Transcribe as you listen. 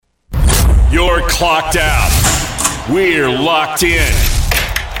You're clocked out. We're locked in.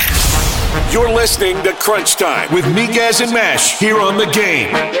 You're listening to Crunch Time with Miguez and Mesh here on The Game.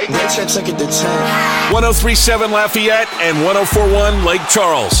 103.7 Lafayette and 104.1 Lake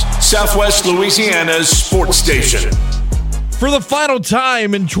Charles, Southwest Louisiana's sports station. For the final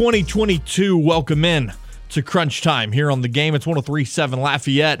time in 2022, welcome in to Crunch Time here on The Game. It's 103.7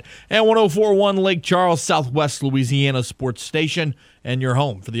 Lafayette and 104.1 Lake Charles, Southwest Louisiana sports station, and your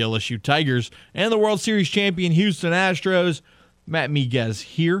home for the LSU Tigers and the World Series champion Houston Astros. Matt Miguez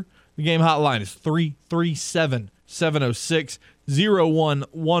here. The Game hotline is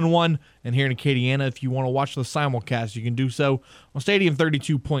 337-706-0111. And here in Acadiana, if you want to watch the simulcast, you can do so on Stadium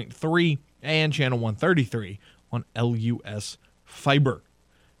 32.3 and Channel 133 on LUS Fiber.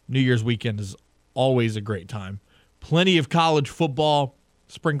 New Year's weekend is always a great time. Plenty of college football,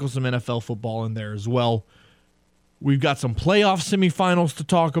 sprinkle some NFL football in there as well. We've got some playoff semifinals to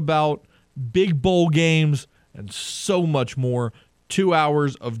talk about, big bowl games, and so much more. 2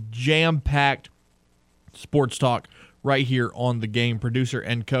 hours of jam-packed sports talk right here on The Game. Producer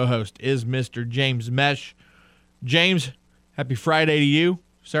and co-host is Mr. James Mesh. James, happy Friday to you.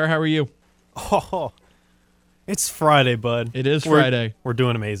 Sarah, how are you? Oh, it's Friday, bud. It is Friday. We're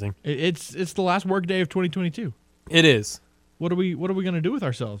doing amazing. It's the last work day of 2022. It is. What are we going to do with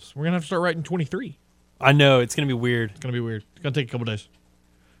ourselves? We're going to have to start writing 23. I know, it's going to be weird. It's going to be weird. It's going to take a couple days.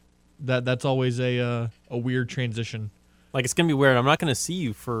 That's always a weird transition. Like, it's going to be weird. I'm not going to see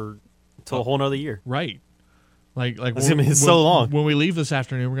you until a whole nother year. Right. Like it's so long. When we leave this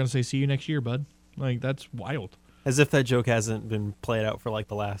afternoon, we're going to say, see you next year, bud. Like, that's wild. As if that joke hasn't been played out for, like,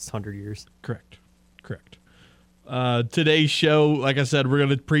 the last 100 years. Correct. Today's show, like I said, we're going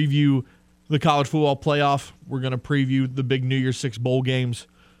to preview the college football playoff. We're going to preview the big New Year's Six bowl games.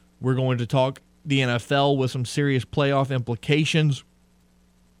 We're going to talk the NFL with some serious playoff implications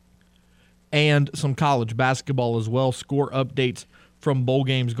and some college basketball as well. Score updates from bowl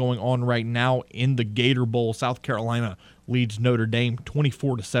games going on right now in the Gator Bowl. South Carolina leads Notre Dame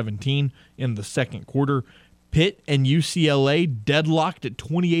 24-17 in the second quarter. Pitt and UCLA deadlocked at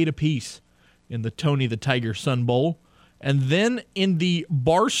 28 apiece in the Tony the Tiger Sun Bowl. And then in the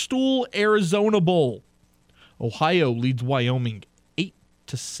Barstool Arizona Bowl, Ohio leads Wyoming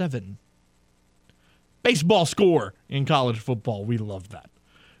 8-7. Baseball score in college football. We love that.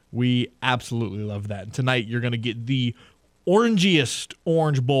 We absolutely love that. Tonight, you're going to get the orangiest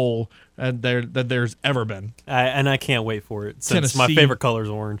Orange Bowl that there's ever been. And I can't wait for it, since Tennessee, my favorite color is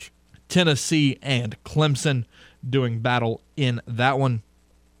orange. Tennessee and Clemson doing battle in that one.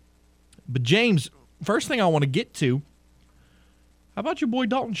 But, James, first thing I want to get to, how about your boy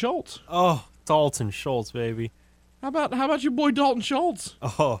Dalton Schultz? Oh, Dalton Schultz, baby. How about your boy Dalton Schultz?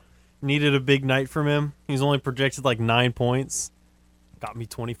 Oh, needed a big night from him. He's only projected like 9 points. Got me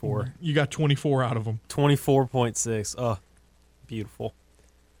 24. You got 24 out of him. 24.6. Oh, beautiful.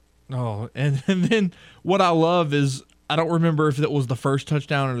 Oh, and then what I love is, I don't remember if it was the first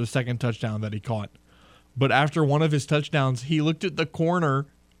touchdown or the second touchdown that he caught, but after one of his touchdowns, he looked at the corner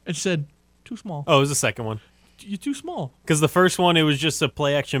and said, too small. Oh, it was the second one. You're too small. Because the first one, it was just a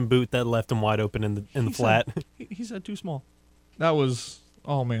play-action boot that left him wide open in the flat. He said too small. That was,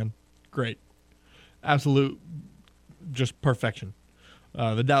 oh, man, great. Absolute, just perfection.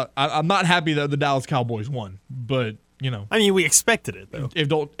 I'm not happy that the Dallas Cowboys won, but, you know. I mean, we expected it, though. If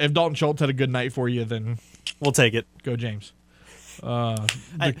Dalton Schultz had a good night for you, then we'll take it. Go James.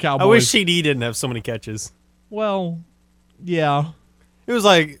 The Cowboys. I wish CD didn't have so many catches. Well, yeah. It was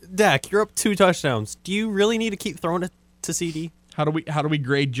like, Dak, you're up 2 touchdowns. Do you really need to keep throwing it to CD? How do we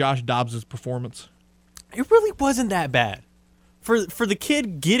grade Josh Dobbs' performance? It really wasn't that bad. For the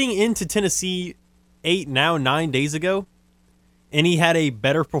kid getting into Tennessee 9 days ago, and he had a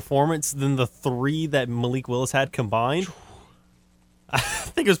better performance than the 3 that Malik Willis had combined, I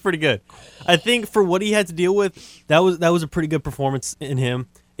think it was pretty good. I think for what he had to deal with, that was a pretty good performance in him.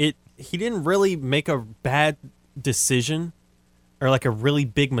 He didn't really make a bad decision or like a really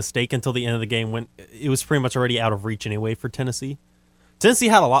big mistake until the end of the game, when it was pretty much already out of reach anyway for Tennessee. Tennessee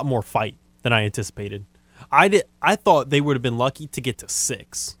had a lot more fight than I anticipated. I thought they would have been lucky to get to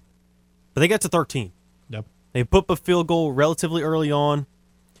 6, but they got to 13. Yep. They put up a field goal relatively early on.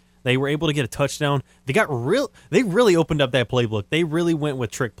 They were able to get a touchdown. They really opened up that playbook. They really went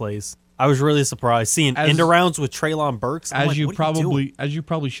with trick plays. I was really surprised seeing end arounds with Treylon Burks. As you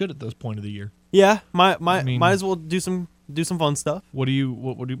probably should at this point of the year. Yeah, might as well do some fun stuff. What do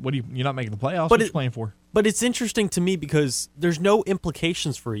you you're not making the playoffs? What are you playing for? But it's interesting to me because there's no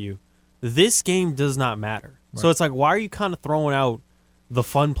implications for you. This game does not matter. Right. So it's like, why are you kind of throwing out the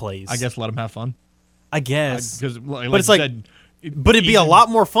fun plays? I guess let them have fun. I guess. Because like but it's you said, But it'd be a lot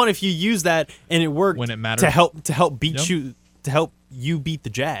more fun if you use that and it worked when it matters to help beat Yep. you to help you beat the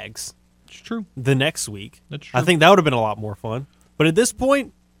Jags It's true. the next week. That's true. I think that would have been a lot more fun. But at this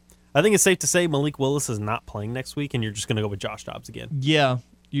point, I think it's safe to say Malik Willis is not playing next week, and you're just going to go with Josh Dobbs again. Yeah,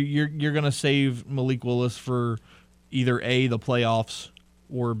 you're gonna save Malik Willis for either A, the playoffs,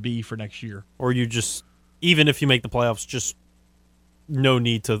 or B, for next year. Or you just, even if you make the playoffs, just no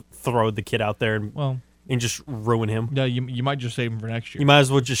need to throw the kid out there and just ruin him. Yeah, you might just save him for next year. You might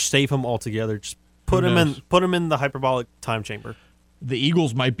as well just save him altogether. Just put him in the hyperbolic time chamber. The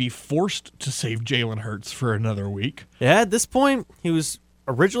Eagles might be forced to save Jalen Hurts for another week. Yeah, at this point, he was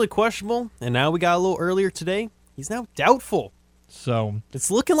originally questionable, and now we got a little earlier today. He's now doubtful. So, It's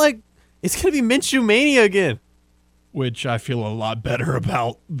looking like it's going to be Minshew Mania again. which I feel a lot better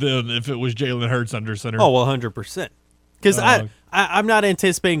about than if it was Jalen Hurts under center. Oh, 100%. Because I'm not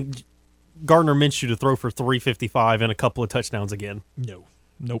anticipating Gardner Minshew to throw for 355 and a couple of touchdowns again. No.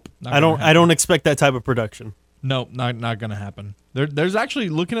 Nope. I don't expect that type of production. Nope, not going to happen. There's actually,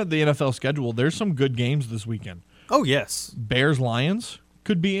 looking at the NFL schedule, there's some good games this weekend. Oh, yes. Bears-Lions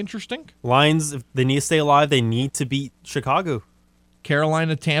could be interesting. Lions, if they need to stay alive, they need to beat Chicago.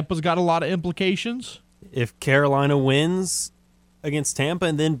 Carolina-Tampa's got a lot of implications. If Carolina wins against Tampa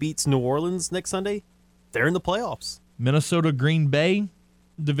and then beats New Orleans next Sunday, they're in the playoffs. Minnesota-Green Bay,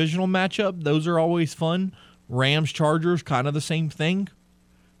 divisional matchup. Those are always fun. Rams-Chargers, kind of the same thing.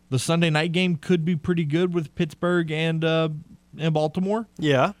 The Sunday night game could be pretty good with Pittsburgh and Baltimore.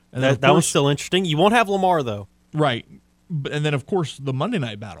 Yeah, And that of course- one's still interesting. You won't have Lamar, though. Right. And then, of course, the Monday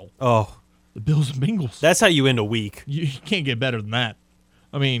night battle. Oh, The Bills and Bengals. that's how you end a week. You can't get better than that.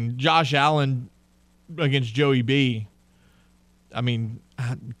 I mean, Josh Allen against Joey B. I mean,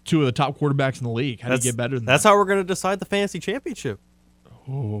 two of the top quarterbacks in the league. How do you get better than That's that? how we're going to decide the fantasy championship.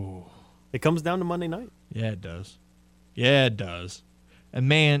 Oh. It comes down to Monday night. Yeah, it does. Yeah, it does. And,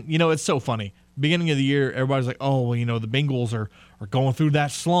 man, it's so funny. Beginning of the year, everybody's like, oh, well, the Bengals are going through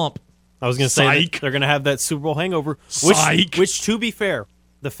that slump. I was going to say Psych. that they're going to have that Super Bowl hangover. Psych. Which, to be fair,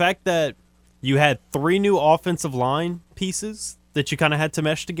 the fact that you had 3 new offensive line pieces that you kind of had to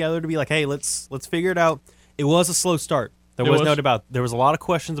mesh together to be like, hey, let's figure it out. It was a slow start. There was no doubt. There was a lot of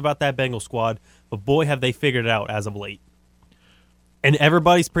questions about that Bengal squad, but boy, have they figured it out as of late. And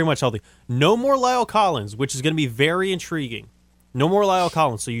everybody's pretty much healthy. No more Lyle Collins, which is going to be very intriguing. No more Lyle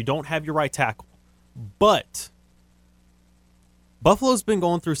Collins, so you don't have your right tackle. But Buffalo's been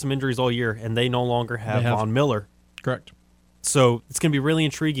going through some injuries all year, and they no longer have Von Miller. Correct. So it's going to be really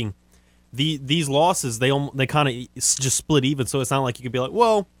intriguing. These losses, they kind of just split even, so it's not like you could be like,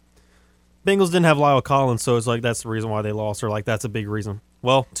 well, Bengals didn't have Lyle Collins, so it's like that's the reason why they lost, or like that's a big reason.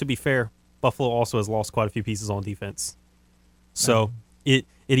 Well, to be fair, Buffalo also has lost quite a few pieces on defense. So it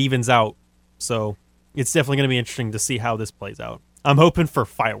evens out. So it's definitely going to be interesting to see how this plays out. I'm hoping for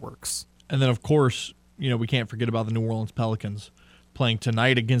fireworks. And then, of course, we can't forget about the New Orleans Pelicans playing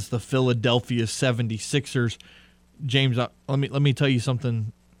tonight against the Philadelphia 76ers. James, let me tell you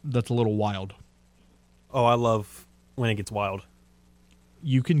something that's a little wild. Oh, I love when it gets wild.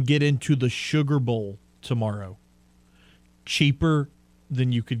 You can get into the Sugar Bowl tomorrow cheaper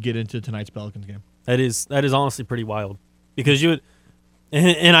than you could get into tonight's Pelicans game. That is honestly pretty wild because you would,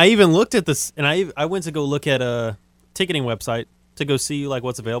 and I even looked at this, and I went to go look at a ticketing website to go see like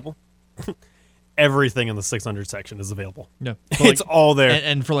what's available. Everything in the 600 section is available. Yeah, It's all there.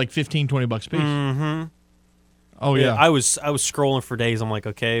 and for like $15-20 a piece. Mm-hmm. Oh yeah. I was scrolling for days. I'm like,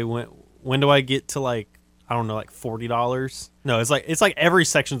 okay, when do I get to like, I don't know, like $40? No, it's like every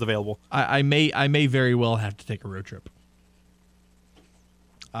section's available. I may very well have to take a road trip.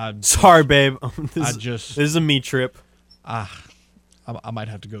 Sorry, babe. This is a me trip. I might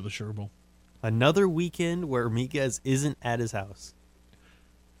have to go to the Sugar Bowl. Another weekend where Miguez isn't at his house.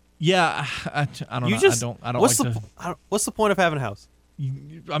 Yeah, I don't know. I don't like what's the point of having a house?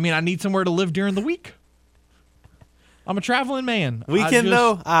 I mean, I need somewhere to live during the week. I'm a traveling man.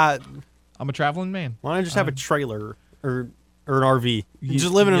 I'm a traveling man. Why don't I just have a trailer or an RV?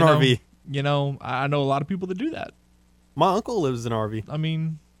 Just live in an RV. I know a lot of people that do that. My uncle lives in an RV. I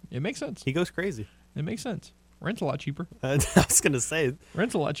mean, it makes sense. He goes crazy. It makes sense. Rent's a lot cheaper. I was going to say.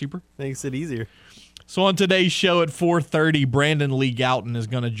 Rent's a lot cheaper. Makes it easier. So on today's show at 4:30, Brandon Lee Gouton is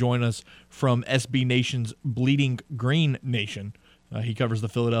going to join us from SB Nation's Bleeding Green Nation. He covers the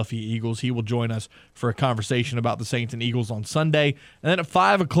Philadelphia Eagles. He will join us for a conversation about the Saints and Eagles on Sunday. And then at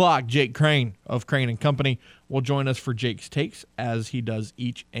 5 o'clock, Jake Crane of Crane & Company will join us for Jake's Takes, as he does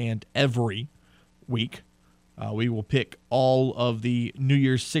each and every week. We will pick all of the New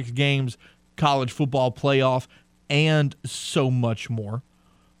Year's 6 games, college football playoff, and so much more.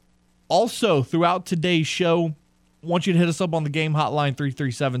 Also, throughout today's show, want you to hit us up on the game hotline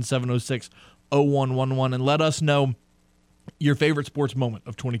 337-706-0111 and let us know your favorite sports moment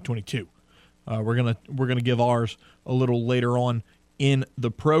of 2022. We're gonna give ours a little later on in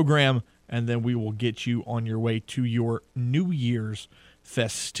the program, and then we will get you on your way to your New Year's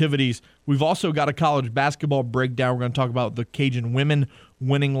festivities. We've also got a college basketball breakdown. We're going to talk about the Cajun women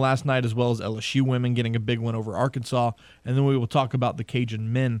winning last night, as well as LSU women getting a big win over Arkansas. And then we will talk about the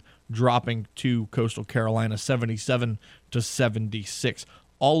Cajun men dropping to Coastal Carolina 77-76.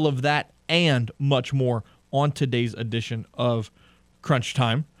 All of that and much more on today's edition of Crunch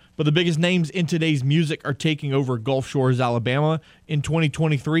Time. But the biggest names in today's music are taking over Gulf Shores, Alabama. In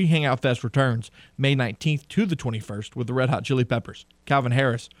 2023, Hangout Fest returns May 19th to the 21st with the Red Hot Chili Peppers, Calvin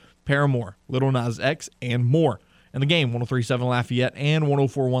Harris, Paramore, Lil Nas X, and more. And the game, 103.7 Lafayette and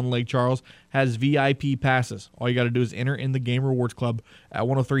 104.1 Lake Charles, has VIP passes. All you got to do is enter in the Game Rewards Club at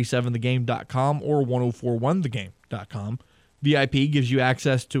 1037thegame.com or 1041thegame.com. VIP gives you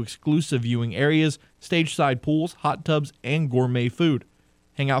access to exclusive viewing areas, stage-side pools, hot tubs, and gourmet food.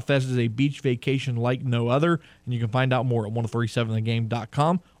 Hangout Fest is a beach vacation like no other, and you can find out more at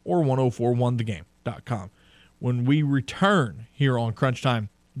 1037thegame.com or 1041thegame.com. When we return here on Crunch Time,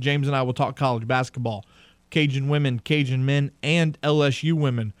 James and I will talk college basketball, Cajun women, Cajun men, and LSU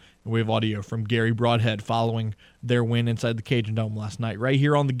women. And we have audio from Gary Broadhead following their win inside the Cajun Dome last night. Right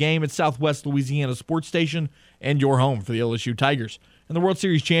here on the game at Southwest Louisiana Sports Station and your home for the LSU Tigers and the World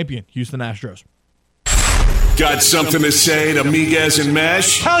Series champion, Houston Astros. Got something to say to Miguez and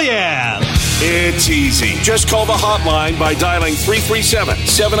Mesh? Hell yeah! It's easy. Just call the hotline by dialing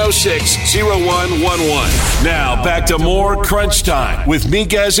 337-706-0111. Now, back to more Crunch Time with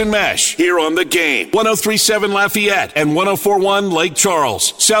Miguez and Mesh here on The Game. 103.7 Lafayette and 104.1 Lake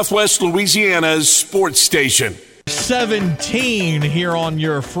Charles, Southwest Louisiana's sports station. 17 here on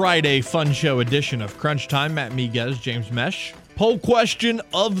your Friday fun show edition of Crunch Time. Matt Miguez, James Mesh. Poll question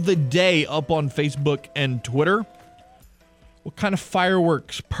of the day up on Facebook and Twitter. What kind of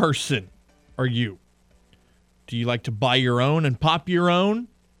fireworks person are you? Do you like to buy your own and pop your own?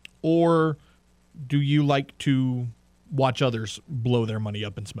 Or do you like to watch others blow their money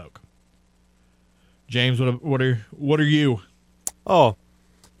up in smoke? James, what are you? Oh,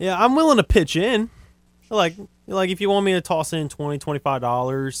 yeah, I'm willing to pitch in. Like if you want me to toss in $20,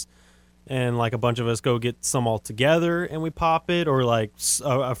 $25 and like a bunch of us go get some all together and we pop it, or like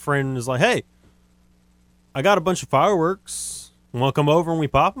a friend is like, hey, I got a bunch of fireworks. Want to come over and we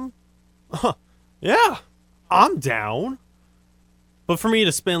pop them? Yeah, I'm down. But for me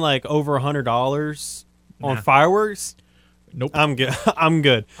to spend like over $100 on fireworks, nope. I'm good. I'm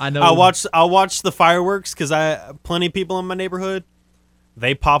good. I know. I'll watch the fireworks because plenty of people in my neighborhood,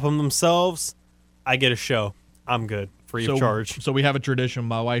 they pop them themselves. I get a show. I'm good. Free of charge. So we have a tradition.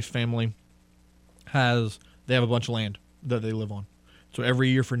 My wife's family they have a bunch of land that they live on. So every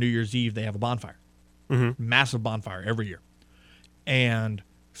year for New Year's Eve, they have a bonfire. Mm-hmm. Massive bonfire every year. And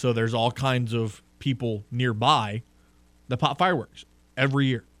so there's all kinds of people nearby that pop fireworks every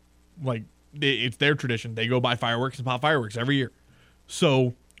year. Like, it's their tradition. They go buy fireworks and pop fireworks every year.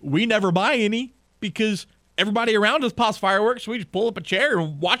 So we never buy any because everybody around us pops fireworks. So we just pull up a chair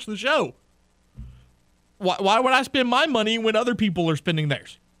and watch the show. Why would I spend my money when other people are spending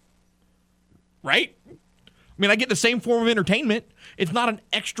theirs? Right? I mean, I get the same form of entertainment. It's not an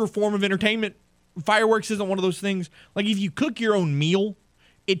extra form of entertainment. Fireworks isn't one of those things. Like, if you cook your own meal,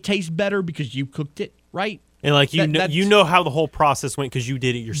 it tastes better because you cooked it, right? And like you know how the whole process went because you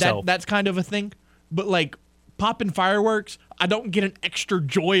did it yourself. That's kind of a thing. But like popping fireworks, I don't get an extra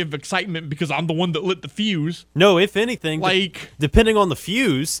joy of excitement because I'm the one that lit the fuse. No, if anything, like depending on the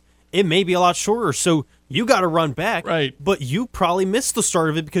fuse, it may be a lot shorter. So you got to run back, right? But you probably missed the start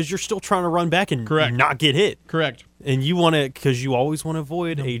of it because you're still trying to run back and not get hit. Correct. And you want to, because you always want to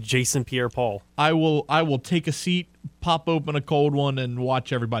avoid a Jason Pierre-Paul. I will take a seat, pop open a cold one, and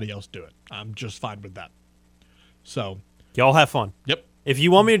watch everybody else do it. I'm just fine with that. So y'all have fun. Yep. If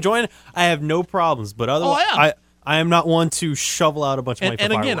you want me to join, I have no problems. But otherwise, I am not one to shovel out a bunch of money for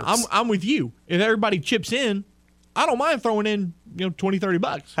fireworks. And again, I'm with you. If everybody chips in, I don't mind throwing in $20-$30.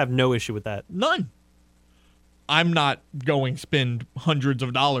 I have no issue with that. None. I'm not going to spend hundreds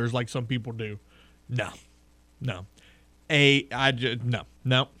of dollars like some people do. No. No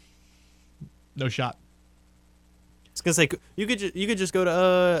shot. I was gonna say you could just go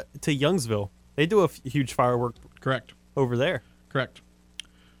to Youngsville. They do a huge firework. Correct. Over there. Correct.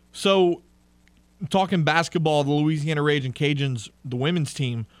 So, talking basketball, the Louisiana Ragin' Cajuns, the women's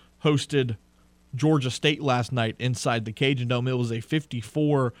team hosted Georgia State last night inside the Cajun Dome. It was a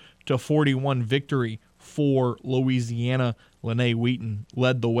 54-41 victory for Louisiana. Lene Wheaton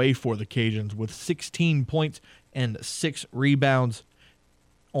led the way for the Cajuns with 16 points and 6 rebounds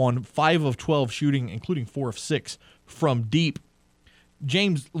on 5 of 12 shooting, including 4 of 6 from deep.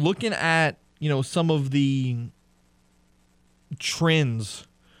 James, looking at, some of the trends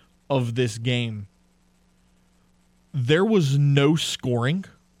of this game, there was no scoring.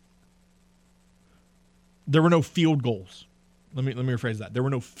 There were no field goals. Let me rephrase that. There were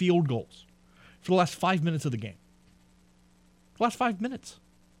no field goals for the last 5 minutes of the game. Last 5 minutes.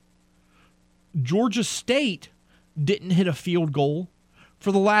 Georgia State didn't hit a field goal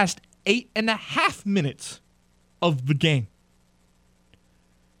for the last 8.5 minutes of the game.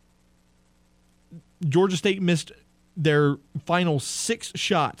 Georgia State missed their final 6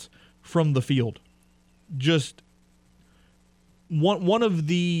 shots from the field. Just one of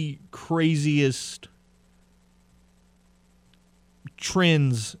the craziest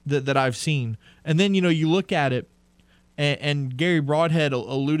trends that I've seen. And then, you look at it, and Gary Broadhead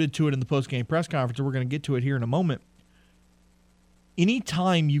alluded to it in the post-game press conference, and we're going to get to it here in a moment.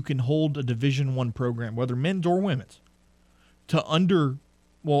 Anytime you can hold a Division I program, whether men's or women's, to under,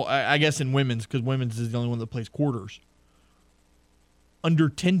 well, I guess in women's, because women's is the only one that plays quarters, under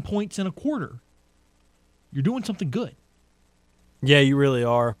 10 points in a quarter, you're doing something good. Yeah, you really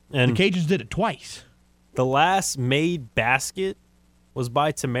are. And the Cajuns did it twice. The last made basket was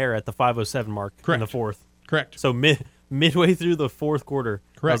by Tamara at the 5:07 mark in the fourth. Correct. So midway through the fourth quarter,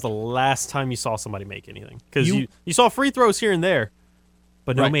 correct, that was the last time you saw somebody make anything. Because you saw free throws here and there,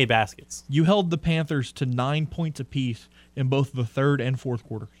 but no made baskets. You held the Panthers to 9 points apiece in both the third and fourth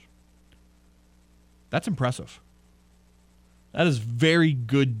quarters. That's impressive. That is very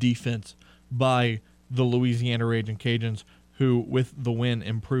good defense by the Louisiana Raging Cajuns, who, with the win,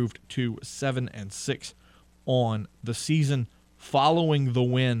 improved to 7-6 on the season. Following the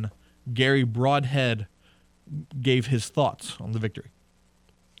win, Gary Broadhead gave his thoughts on the victory.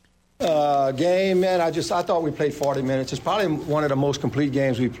 Game, man, I thought we played 40 minutes. It's probably one of the most complete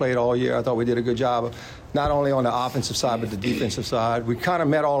games we played all year. I thought we did a good job of not only on the offensive side, but the defensive side. We kind of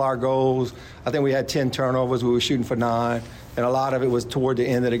met all our goals. I think we had 10 turnovers. We were shooting for 9. And a lot of it was toward the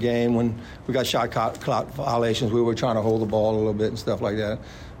end of the game when we got shot clock violations. We were trying to hold the ball a little bit and stuff like that.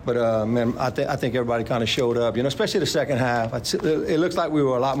 But, man, I think everybody kind of showed up, especially the second half. It looks like we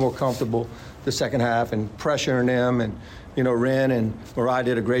were a lot more comfortable the second half and pressuring them. And, Ren and Mariah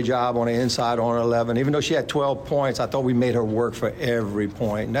did a great job on the inside on 11. Even though she had 12 points, I thought we made her work for every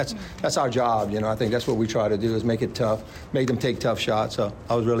point. And that's our job, I think that's what we try to do is make it tough, make them take tough shots. So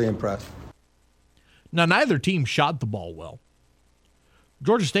I was really impressed. Now, neither team shot the ball well.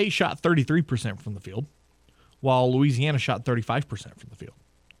 Georgia State shot 33% from the field, while Louisiana shot 35% from the field.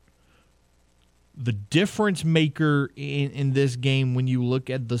 The difference maker in this game, when you look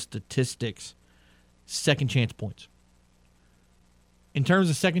at the statistics, second chance points. In terms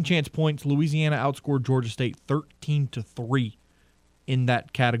of second chance points, Louisiana outscored Georgia State 13-3 in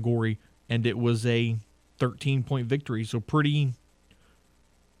that category, and it was a 13-point victory. So pretty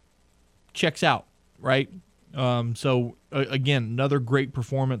checks out, right? Again, another great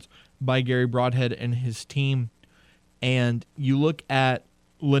performance by Gary Broadhead and his team. And you look at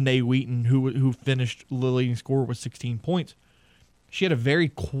Lene Wheaton, who finished the leading scorer with 16 points. She had a very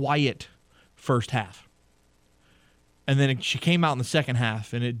quiet first half. And then she came out in the second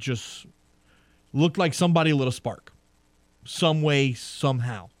half, and it just looked like somebody lit a spark. Some way,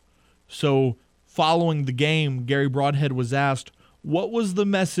 somehow. So following the game, Gary Broadhead was asked, what was the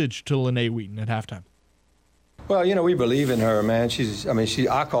message to Lene Wheaton at halftime? Well, we believe in her, man.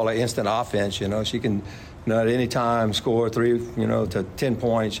 I call her instant offense, She can, at any time score 3, to 10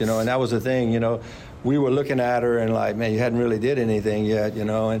 points, and that was the thing, We were looking at her and like, man, you hadn't really did anything yet,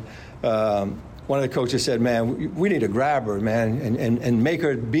 and one of the coaches said, man, we need to grab her, man, and make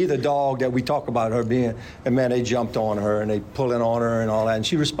her be the dog that we talk about her being. And, man, they jumped on her and they pulling on her and all that. And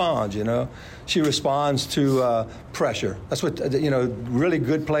she responds, She responds to pressure. That's what, really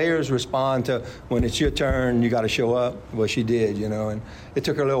good players respond to when it's your turn, you got to show up. Well, she did, and it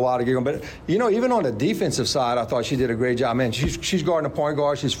took her a little while to get going. But, even on the defensive side, I thought she did a great job. Man, she's guarding the point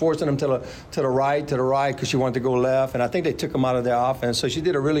guard. She's forcing them to the right because she wanted to go left. And I think they took them out of their offense. So she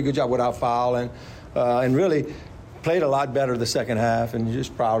did a really good job without fouling. And really played a lot better the second half, and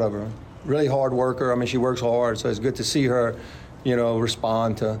just proud of her. Really hard worker. She works hard, so it's good to see her,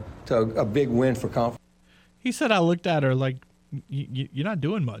 respond to a big win for conference. He said, I looked at her like, you're not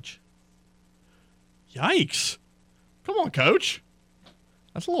doing much. Yikes. Come on, coach.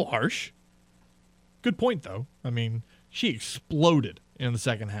 That's a little harsh. Good point, though. She exploded in the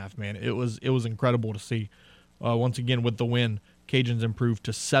second half, man. It was incredible to see. Once again, with the win, Cajuns improved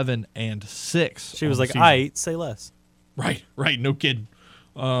to 7-6. She was like, "I say less." Right. No kidding.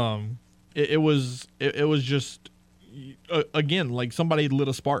 It was just again like somebody lit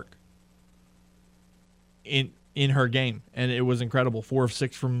a spark in her game, and it was incredible. 4 of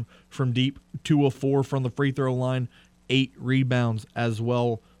 6 from deep, 2 of 4 from the free throw line, 8 rebounds as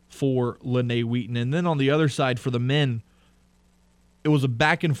well for Lene Wheaton. And then on the other side for the men, it was a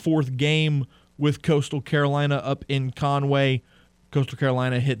back and forth game with Coastal Carolina up in Conway. Coastal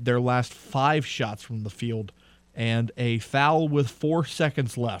Carolina hit their last 5 shots from the field, and a foul with 4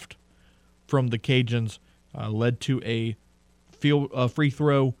 seconds left from the Cajuns led to a free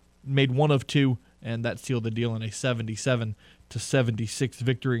throw, made 1 of 2, and that sealed the deal in a 77-76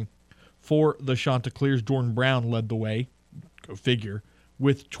 victory for the Chanticleers. Jordan Brown led the way, go figure,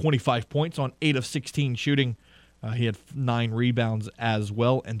 with 25 points on 8 of 16 shooting. He had 9 rebounds as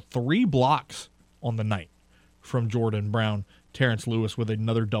well, and 3 blocks on the night from Jordan Brown. Terrence Lewis with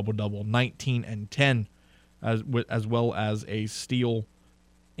another double-double, 19 and 10, as well as a steal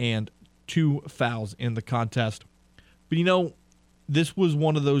and 2 fouls in the contest. But this was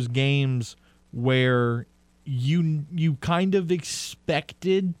one of those games where you kind of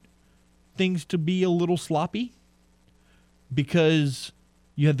expected things to be a little sloppy because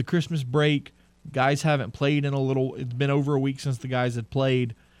you had the Christmas break. Guys haven't played in it's been over a week since the guys had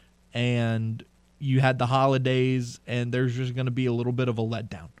played, and you had the holidays, and there's just going to be a little bit of a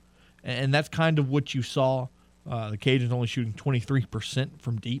letdown. And that's kind of what you saw. The Cajuns only shooting 23%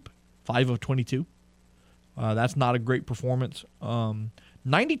 from deep, 5 of 22. That's not a great performance.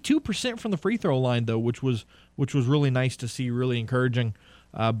 92% from the free throw line, though, which was really nice to see, really encouraging.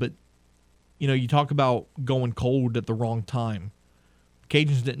 But, you talk about going cold at the wrong time.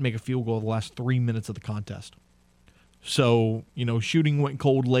 Cajuns didn't make a field goal the last 3 minutes of the contest. So, shooting went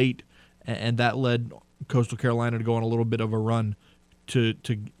cold late, and that led Coastal Carolina to go on a little bit of a run to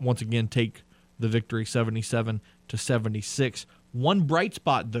once again take the victory 77-76. One bright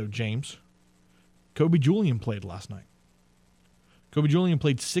spot, though, James. Kobe Julian played last night. Kobe Julian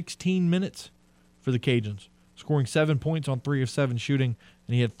played 16 minutes for the Cajuns, scoring 7 points on 3 of 7 shooting,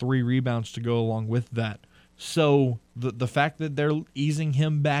 and he had 3 rebounds to go along with that. So the fact that they're easing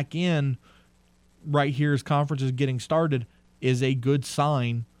him back in right here as conference is getting started is a good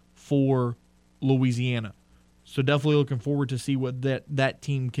sign for Louisiana. So definitely looking forward to see what that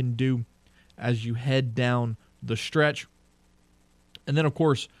team can do as you head down the stretch. And then, of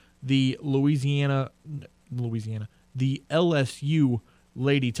course, the the LSU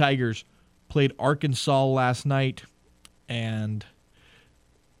Lady Tigers played Arkansas last night, and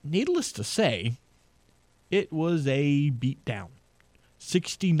needless to say, it was a beatdown.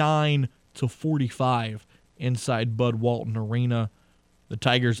 69-45 inside Bud Walton Arena. The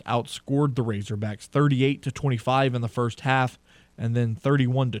Tigers outscored the Razorbacks 38-25 in the first half, and then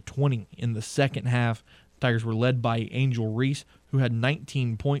 31-20 in the second half. The Tigers were led by Angel Reese, who had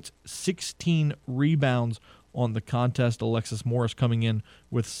 19 points, 16 rebounds on the contest. Alexis Morris coming in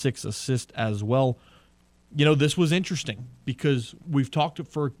with 6 assists as well. This was interesting because we've talked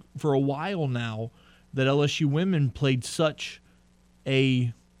for a while now that LSU women played such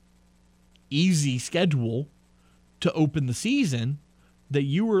a easy schedule to open the season that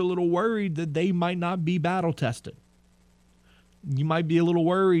you were a little worried that they might not be battle tested. You might be a little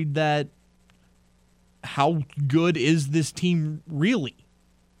worried that how good is this team really?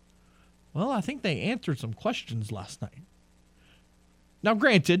 Well, I think they answered some questions last night. Now,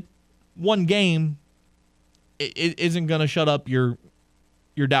 granted, one game it isn't going to shut up your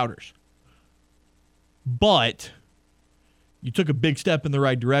doubters. But you took a big step in the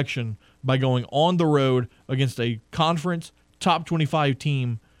right direction by going on the road against a conference top 25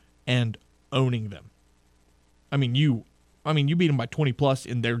 team and owning them. You beat them by 20 plus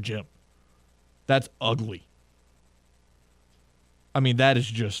in their gym. That's ugly. That is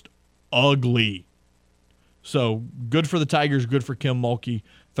just ugly. So good for the Tigers, good for Kim Mulkey,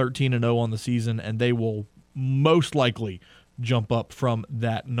 13-0 on the season, and they will most likely jump up from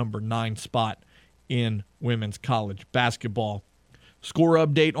that number 9 spot in women's college basketball. Score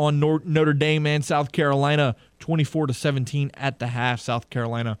update on Notre Dame and South Carolina, 24-17 at the half. South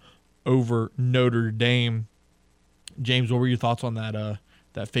Carolina over Notre Dame. James, what were your thoughts on that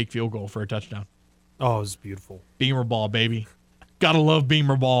fake field goal for a touchdown? Oh, it was beautiful. Beamer ball, baby. Gotta love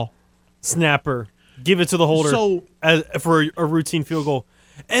Beamer ball. Snapper. Give it to the holder for a routine field goal.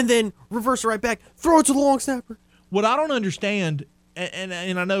 And then reverse it right back. Throw it to the long snapper. What I don't understand, and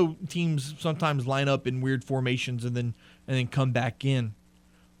I know teams sometimes line up in weird formations and then come back in,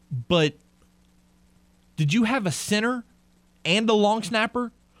 but did you have a center and a long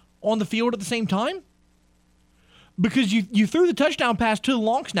snapper on the field at the same time? Because you threw the touchdown pass to the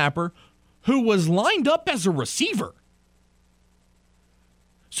long snapper who was lined up as a receiver.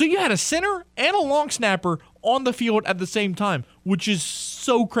 So you had a center and a long snapper on the field at the same time, which is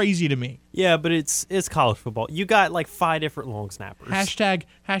so crazy to me. Yeah, but it's college football. You got like 5 different long snappers.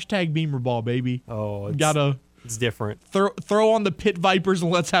 Hashtag Beamer ball, baby. Oh, it's different. Throw on the Pit Vipers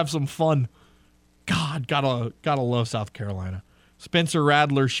and let's have some fun. God, gotta love South Carolina. Spencer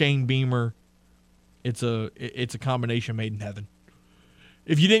Rattler, Shane Beamer. It's a combination made in heaven.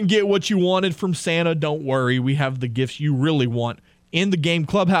 If you didn't get what you wanted from Santa, don't worry. We have the gifts you really want in the Game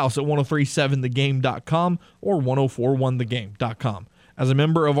Clubhouse at 1037thegame.com or 1041thegame.com. As a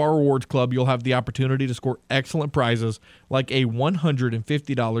member of our rewards club, you'll have the opportunity to score excellent prizes like a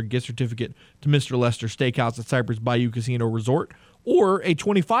 $150 gift certificate to Mr. Lester Steakhouse at Cypress Bayou Casino Resort or a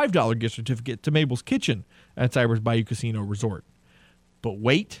 $25 gift certificate to Mabel's Kitchen at Cypress Bayou Casino Resort. But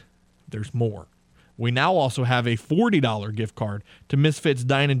wait, there's more. We now also have a $40 gift card to Misfits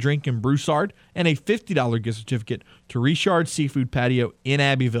Dine and Drink in Broussard and a $50 gift certificate to Richard's Seafood Patio in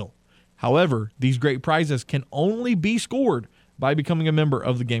Abbeville. However, these great prizes can only be scored by becoming a member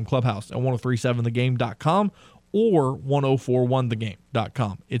of the Game Clubhouse at 1037thegame.com or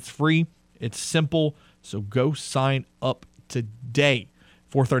 1041thegame.com. It's free, it's simple, so go sign up today.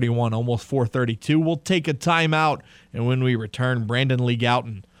 4:31, almost 4:32. We'll take a timeout, and when we return, Brandon Lee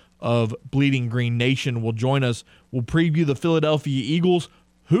Gouton of Bleeding Green Nation will join us. We'll preview the Philadelphia Eagles,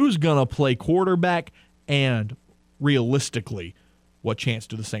 who's going to play quarterback, and realistically, what chance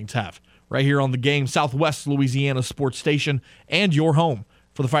do the Saints have? Right here on The Game, Southwest Louisiana Sports Station, and your home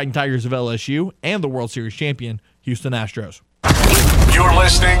for the Fighting Tigers of LSU and the World Series champion, Houston Astros. You're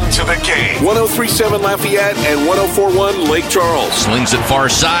listening to The Game. 103.7 Lafayette and 104.1 Lake Charles. Slings it far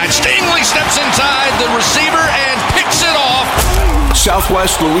side. Stingley steps inside the receiver and picks it off.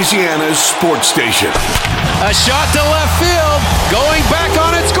 Southwest Louisiana's sports station. A shot to left field. Going back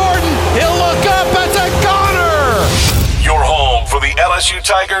on it's Gordon. He'll look up. It's a goner. Your home for the LSU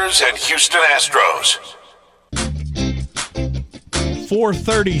Tigers and Houston Astros.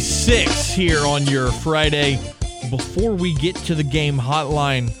 4:36 here on your Friday. Before we get to the game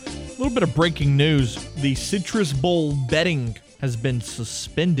hotline, a little bit of breaking news. The Citrus Bowl betting has been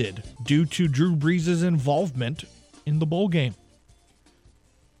suspended due to Drew Brees' involvement in the bowl game.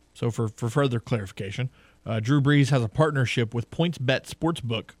 So for further clarification, Drew Brees has a partnership with PointsBet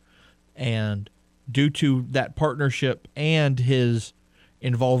Sportsbook, and due to that partnership and his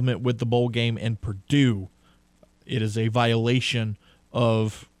involvement with the bowl game and Purdue, it is a violation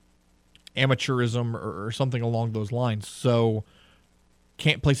of amateurism or something along those lines. So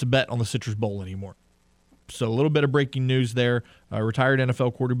can't place a bet on the Citrus Bowl anymore. So a little bit of breaking news there. Retired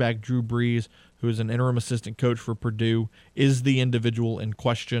NFL quarterback Drew Brees, who is an interim assistant coach for Purdue, is the individual in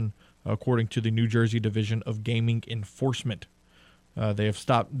question, according to the New Jersey Division of Gaming Enforcement. They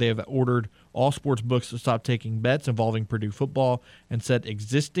have ordered all sports books to stop taking bets involving Purdue football and said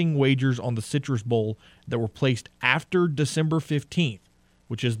existing wagers on the Citrus Bowl that were placed after December 15th,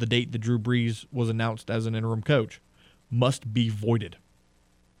 which is the date that Drew Brees was announced as an interim coach, must be voided.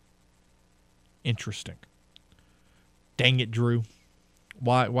 Interesting. Dang it, Drew.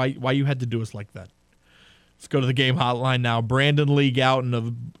 Why you had to do us like that? Let's go to the game hotline now. Brandon Lee Gouton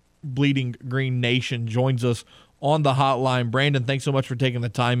of Bleeding Green Nation joins us on the hotline. Brandon, thanks so much for taking the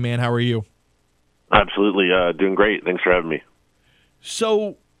time, man. How are you? Absolutely. Doing great. Thanks for having me.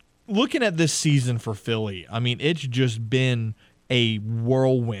 So, looking at this season for Philly, I mean, it's just been a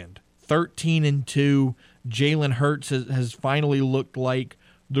whirlwind. 13-2. Jalen Hurts has finally looked like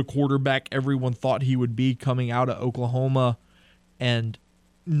the quarterback everyone thought he would be coming out of Oklahoma. And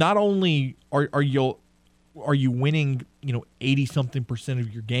not only are you winning, 80-something%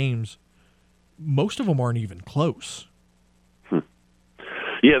 of your games, most of them aren't even close.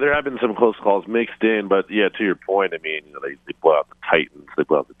 Yeah, there have been some close calls mixed in, but yeah, to your point, I mean, they blow out the Titans, they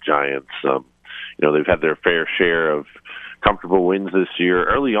blow out the Giants. They've had their fair share of comfortable wins this year.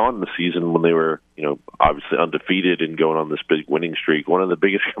 Early on in the season, when they were, obviously undefeated and going on this big winning streak, one of the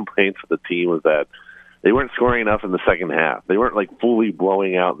biggest complaints of the team was that they weren't scoring enough in the second half. They weren't fully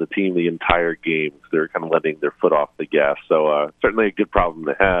blowing out the team the entire game. They were kind of letting their foot off the gas. So certainly a good problem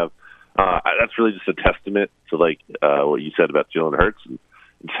to have. That's really just a testament to what you said about Jalen Hurts and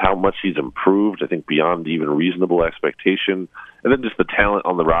just how much he's improved, I think, beyond even reasonable expectation. And then just the talent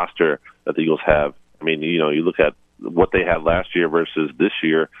on the roster that the Eagles have. I mean, you look at what they had last year versus this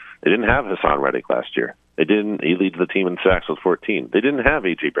year. They didn't have Hassan Reddick last year. He leads the team in sacks with 14. They didn't have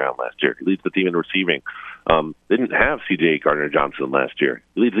A.J. Brown last year. He leads the team in receiving. They didn't have C.J. Gardner-Johnson last year.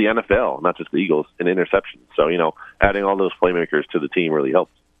 He leads the NFL, not just the Eagles, in interceptions. So, adding all those playmakers to the team really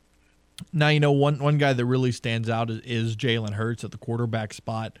helps. Now, one guy that really stands out is Jalen Hurts at the quarterback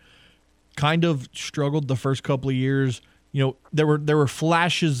spot. Kind of struggled the first couple of years, there were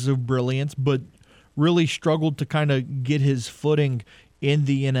flashes of brilliance, but really struggled to kind of get his footing in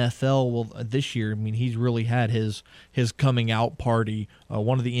the NFL. Well, this year, I mean, he's really had his coming out party.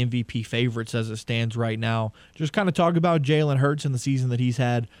 One of the MVP favorites as it stands right now. Just kind of talk about Jalen Hurts and the season that he's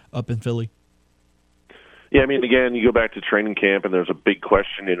had up in Philly. Yeah, I mean, again, you go back to training camp, and there's a big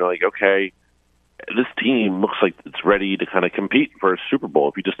question. Okay, this team looks like it's ready to kind of compete for a Super Bowl.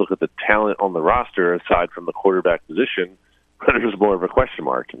 If you just look at the talent on the roster, aside from the quarterback position, there's more of a question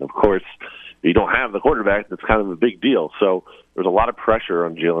mark. And of course, if you don't have the quarterback, that's kind of a big deal. So there's a lot of pressure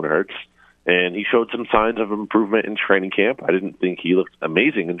on Jalen Hurts, and he showed some signs of improvement in training camp. I didn't think he looked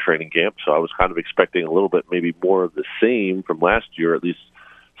amazing in training camp, so I was kind of expecting a little bit, maybe more of the same from last year, at least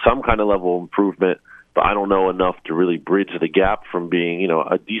some kind of level of improvement. But I don't know enough to really bridge the gap from being,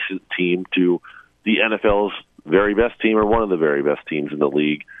 a decent team to the NFL's very best team or one of the very best teams in the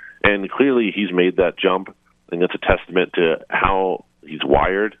league. And clearly he's made that jump, and that's a testament to how he's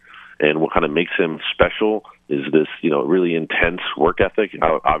wired and what kind of makes him special is this, really intense work ethic.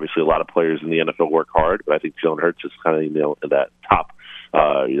 Obviously, a lot of players in the NFL work hard, but I think Jalen Hurts is kind of, in that top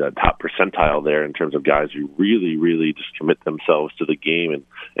percentile there in terms of guys who really, really just commit themselves to the game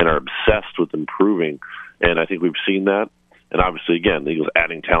and are obsessed with improving. And I think we've seen that. And obviously, again, the Eagles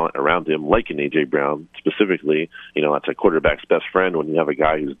adding talent around him, like in A.J. Brown specifically. That's a quarterback's best friend when you have a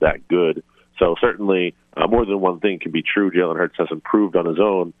guy who's that good. So certainly, more than one thing can be true. Jalen Hurts has improved on his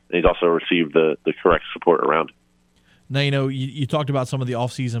own, and he's also received the correct support around him. Now, you talked about some of the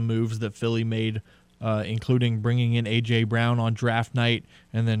offseason moves that Philly made, including bringing in A.J. Brown on draft night,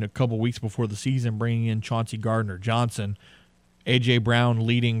 and then a couple weeks before the season, bringing in Chauncey Gardner-Johnson. A.J. Brown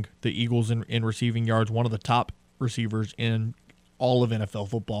leading the Eagles in receiving yards, one of the top receivers in all of NFL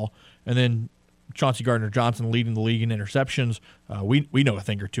football. And then Chauncey Gardner-Johnson leading the league in interceptions. We know a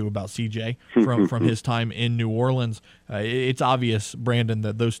thing or two about CJ from his time in New Orleans. It's obvious, Brandon,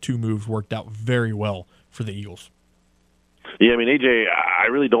 that those two moves worked out very well for the Eagles. Yeah, I mean, AJ, I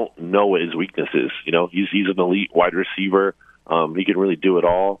really don't know what his weakness is. He's an elite wide receiver. He can really do it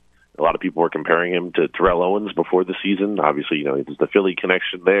all. A lot of people were comparing him to Terrell Owens before the season. Obviously, there's the Philly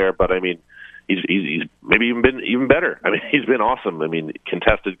connection there, but I mean, he's maybe even been even better. I mean, he's been awesome. I mean,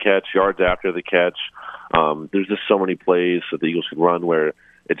 contested catch, yards after the catch. There's just so many plays that the Eagles can run where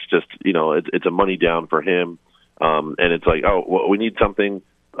it's just, it's a money down for him. And it's like, we need something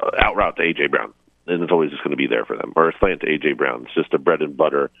out route to A.J. Brown. And it's always just going to be there for them. Or a slant to A.J. Brown. It's just a bread and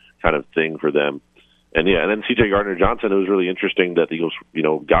butter kind of thing for them. And then C.J. Gardner-Johnson, it was really interesting that the Eagles,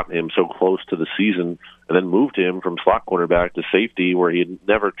 got him so close to the season and then moved him from slot cornerback to safety, where he had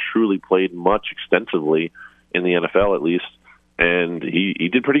never truly played much extensively in the NFL, at least. And he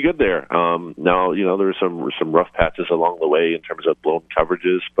did pretty good there. Now, there were some rough patches along the way in terms of blown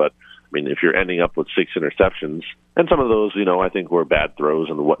coverages, but I mean, if you're ending up with 6 interceptions, and some of those, I think were bad throws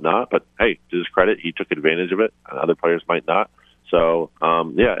and whatnot, but hey, to his credit, he took advantage of it, and other players might not. So,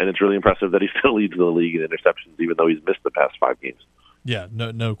 and it's really impressive that he still leads the league in interceptions, even though he's missed the past 5 games. Yeah,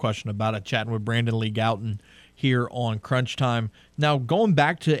 no question about it. Chatting with Brandon Lee Gouton here on Crunch Time. Now, going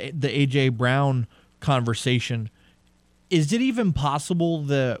back to the A.J. Brown conversation, is it even possible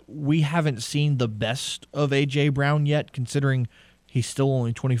that we haven't seen the best of A.J. Brown yet, considering he's still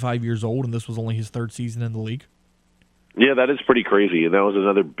only 25 years old and this was only his 3rd season in the league? Yeah, that is pretty crazy, and that was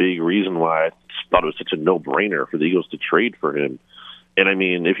another big reason why I thought it was such a no-brainer for the Eagles to trade for him. And, I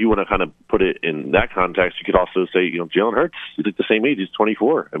mean, if you want to kind of put it in that context, you could also say, Jalen Hurts, he's at the same age. He's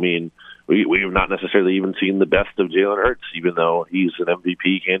 24. I mean, we have not necessarily even seen the best of Jalen Hurts, even though he's an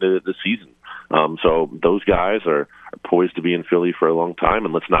MVP candidate this season. So those guys are poised to be in Philly for a long time.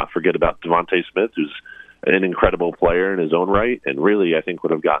 And let's not forget about Devontae Smith, who's an incredible player in his own right, and really I think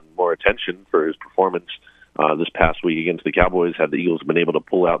would have gotten more attention for his performance this past week against the Cowboys had the Eagles been able to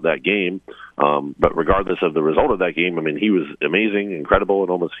pull out that game. But regardless of the result of that game, I mean, he was amazing, incredible,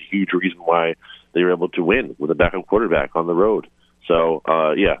 and almost a huge reason why they were able to win with a backup quarterback on the road. So,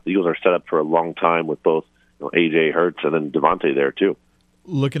 the Eagles are set up for a long time with both A.J. Hurts and then Devontae there too.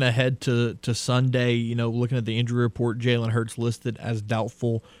 Looking ahead to Sunday, looking at the injury report, Jalen Hurts listed as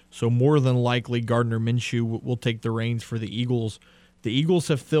doubtful. So more than likely Gardner Minshew will take the reins for the Eagles. The Eagles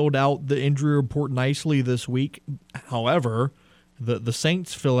have filled out the injury report nicely this week. However, the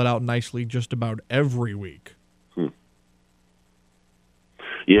Saints fill it out nicely just about every week.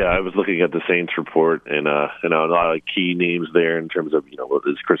 Yeah, I was looking at the Saints report, and a lot of key names there in terms of,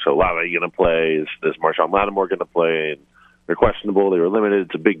 is Chris Olave going to play? Is Marshawn Lattimore going to play? And they're questionable. They were limited.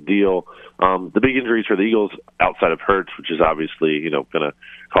 It's a big deal. The big injuries for the Eagles outside of Hurts, which is obviously, going to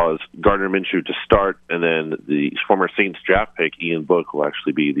cause Gardner Minshew to start, and then the former Saints draft pick, Ian Book, will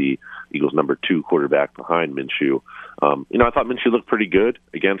actually be the Eagles' number 2 quarterback behind Minshew. I thought Minshew looked pretty good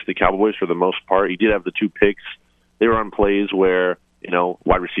against the Cowboys for the most part. He did have the 2 picks. They were on plays where,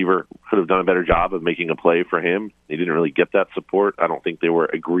 wide receiver could have done a better job of making a play for him. He didn't really get that support. I don't think they were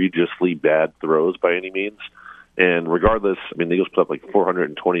egregiously bad throws by any means. And regardless, the Eagles put up like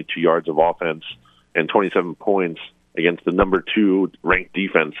 422 yards of offense and 27 points against the number 2 ranked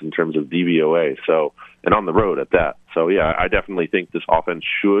defense in terms of DVOA. So, and on the road at that. So, yeah, I definitely think this offense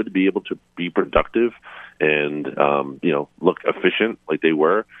should be able to be productive and, look efficient like they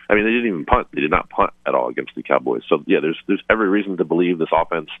were. They didn't even punt. They did not punt at all against the Cowboys. So, yeah, there's every reason to believe this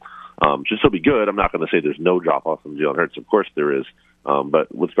offense should still be good. I'm not going to say there's no drop-off from Jalen Hurts. Of course there is.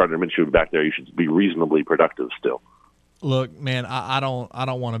 But with Gardner Minshew back there, you should be reasonably productive still. Look, man, I don't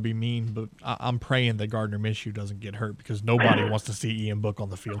want to be mean, but I'm praying that Gardner Minshew doesn't get hurt because nobody wants to see Ian Book on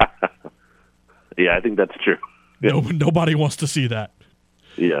the field. Yeah, I think that's true. Yeah. Nobody wants to see that.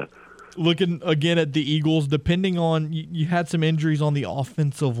 Yeah. Looking again at the Eagles, depending on you had some injuries on the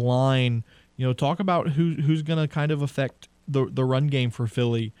offensive line. Talk about who's going to kind of affect the run game for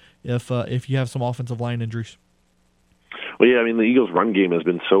Philly if you have some offensive line injuries. Well, yeah, the Eagles' run game has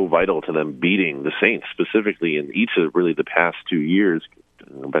been so vital to them beating the Saints, specifically in each of really the past 2 years,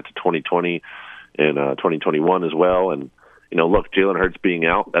 back to 2020 and 2021 as well. And, look, Jalen Hurts being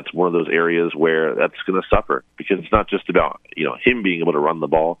out, that's one of those areas where that's going to suffer because it's not just about, him being able to run the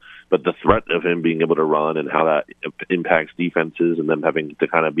ball, but the threat of him being able to run and how that impacts defenses and them having to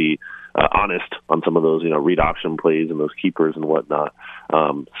kind of be honest on some of those, read option plays and those keepers and whatnot.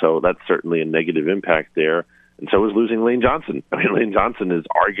 So that's certainly a negative impact there. And so is losing Lane Johnson. Lane Johnson is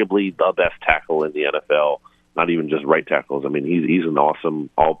arguably the best tackle in the NFL, not even just right tackles. He's an awesome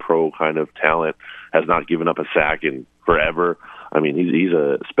all-pro kind of talent, has not given up a sack in forever. He's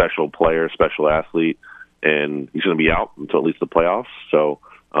a special player, special athlete, and he's going to be out until at least the playoffs. So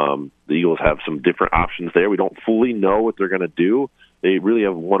the Eagles have some different options there. We don't fully know what they're going to do. They really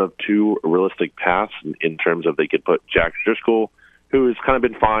have one of 2 realistic paths in terms of they could put Jack Driscoll, who has kind of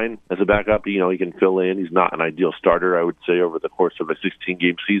been fine as a backup. He can fill in. He's not an ideal starter, I would say, over the course of a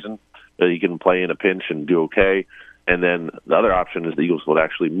 16-game season. But he can play in a pinch and do okay. And then the other option is the Eagles would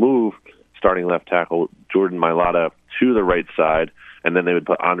actually move starting left tackle Jordan Mailata to the right side, and then they would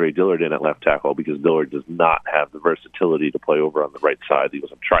put Andre Dillard in at left tackle because Dillard does not have the versatility to play over on the right side. The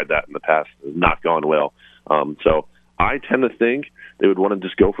Eagles have tried that in the past. It has not gone well. So I tend to think they would want to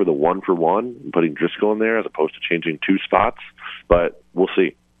just go for the 1-for-1, putting Driscoll in there as opposed to changing 2 spots. But we'll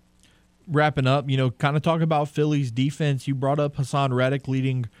see. Wrapping up, kind of talk about Philly's defense. You brought up Hassan Reddick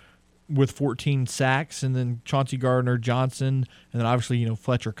leading with 14 sacks, and then Chauncey Gardner-Johnson, and then obviously,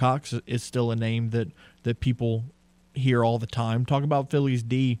 Fletcher Cox is still a name that people hear all the time. Talk about Philly's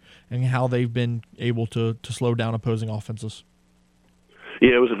D and how they've been able to slow down opposing offenses.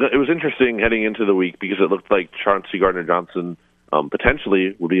 Yeah, it was interesting heading into the week because it looked like Chauncey Gardner-Johnson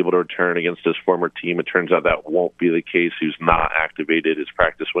potentially would be able to return against his former team. It turns out that won't be the case. He's not activated his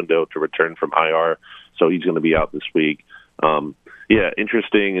practice window to return from IR, so he's going to be out this week.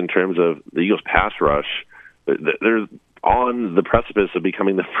 Interesting in terms of the Eagles' pass rush. They're on the precipice of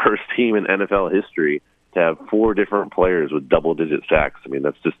becoming the first team in NFL history to have 4 different players with double-digit sacks.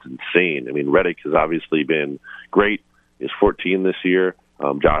 That's just insane. Reddick has obviously been great. He's 14 this year.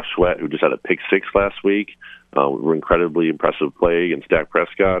 Josh Sweat, who just had a pick 6 last week, were incredibly impressive play against Dak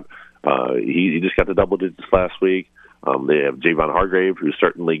Prescott. He just got the double digits last week. They have Javon Hargrave, who's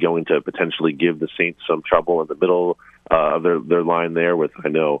certainly going to potentially give the Saints some trouble in the middle of their line there with,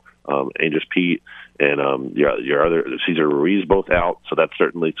 Andres Pete and your other Cesar Ruiz both out. So that's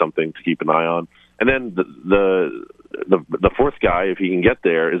certainly something to keep an eye on. And then the fourth guy, if he can get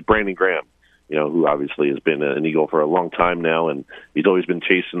there, is Brandon Graham, who obviously has been an Eagle for a long time now, and he's always been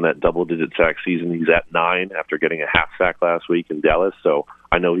chasing that double-digit sack season. He's at 9 after getting a half sack last week in Dallas, so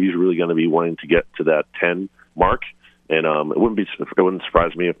I know he's really going to be wanting to get to that 10 mark, and it wouldn't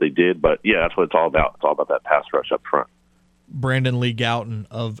surprise me if they did, but yeah, that's what it's all about. It's all about that pass rush up front. Brandon Lee Gouton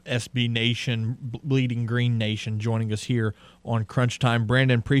of SB Nation, Bleeding Green Nation, joining us here on Crunch Time.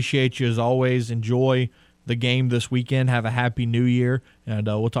 Brandon, appreciate you as always. Enjoy the game this weekend. Have a happy New Year, and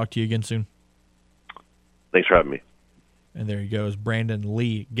we'll talk to you again soon. Thanks for having me. And there he goes, Brandon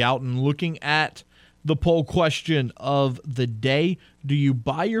Lee Gouton, looking at the poll question of the day. Do you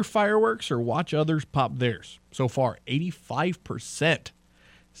buy your fireworks or watch others pop theirs? So far, 85%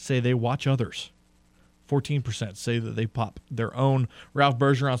 say they watch others. 14% say that they pop their own. Ralph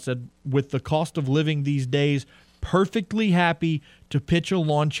Bergeron said, with the cost of living these days, perfectly happy to pitch a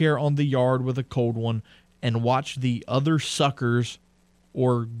lawn chair on the yard with a cold one and watch the other suckers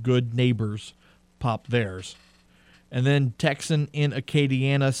or good neighbors pop theirs. And then Texan in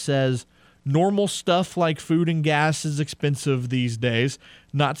Acadiana says, normal stuff like food and gas is expensive these days.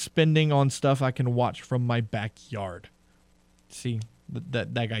 Not spending on stuff I can watch from my backyard. See,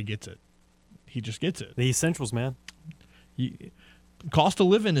 that guy gets it. He just gets it. The essentials, man. Cost of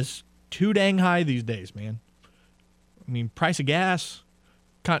living is too dang high these days, man. I mean, price of gas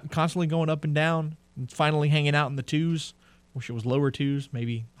constantly going up and down, and finally hanging out in the twos. Wish it was lower twos,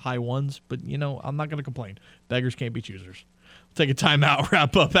 maybe high ones, but I'm not going to complain. Beggars can't be choosers. We'll take a timeout,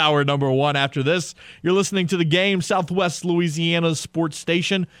 wrap up hour number 1 after this. You're listening to The Game, Southwest Louisiana's sports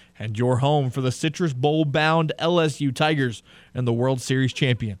station, and your home for the Citrus Bowl-bound LSU Tigers and the World Series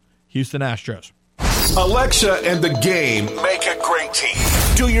champion, Houston Astros. Alexa and The Game make a great team.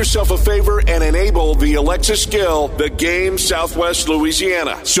 Do yourself a favor and enable the Alexa skill, The Game Southwest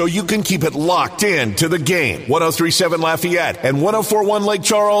Louisiana, so you can keep it locked in to The Game. 103.7 Lafayette and 104.1 Lake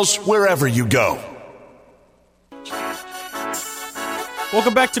Charles, wherever you go.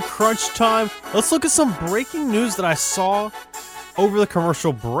 Welcome back to Crunch Time. Let's look at some breaking news that I saw over the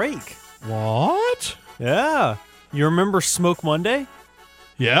commercial break. What? Yeah. You remember Smoke Monday?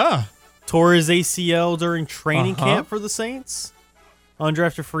 Yeah. Tore his ACL during training camp for the Saints.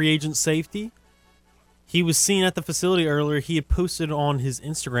 Undrafted free agent safety. He was seen at the facility earlier. He had posted on his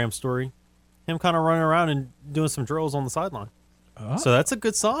Instagram story him kind of running around and doing some drills on the sideline. So that's a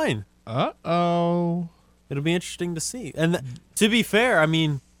good sign. Uh-oh. It'll be interesting to see. And to be fair, I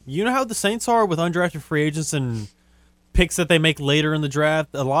mean, you know how the Saints are with undrafted free agents and picks that they make later in the draft?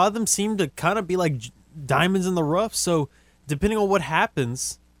 A lot of them seem to kind of be like diamonds in the rough. So depending on what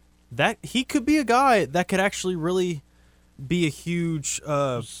happens, that he could be a guy that could actually really be a huge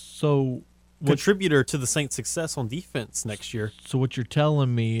contributor to the Saints' success on defense next year. So what you're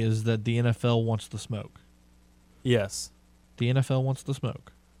telling me is that the NFL wants the smoke. Yes. The NFL wants the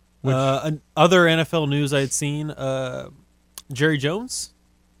smoke. Other NFL news I had seen, Jerry Jones.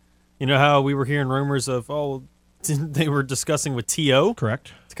 You know how we were hearing rumors of, they were discussing with T.O.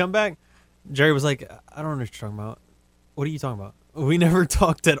 Correct. To come back? Jerry was like, I don't know what you're talking about. What are you talking about? We never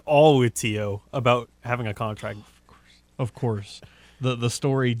talked at all with T.O. about having a contract. Of course. The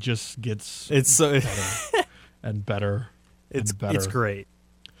story just gets better and better. It's great.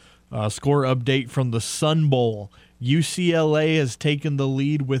 Score update from the Sun Bowl. UCLA has taken the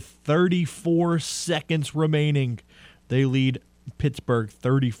lead with 34 seconds remaining. They lead Pittsburgh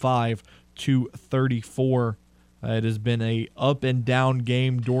 35-34. It has been a up and down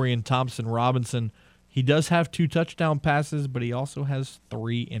game. Dorian Thompson-Robinson, he does have 2 touchdown passes, but he also has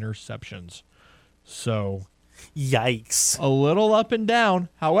 3 interceptions. So, yikes. A little up and down.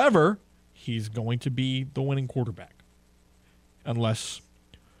 However, he's going to be the winning quarterback. Unless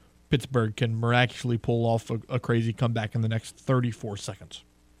Pittsburgh can miraculously pull off a crazy comeback in the next 34 seconds.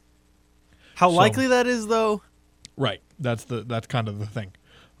 How likely that is, though? Right. That's kind of the thing.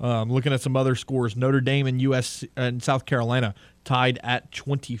 Looking at some other scores, Notre Dame and South Carolina tied at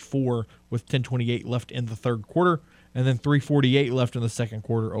 24 with 10:28 left in the third quarter, and then 3:48 left in the second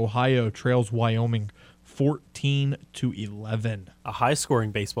quarter. Ohio trails Wyoming 14-11. A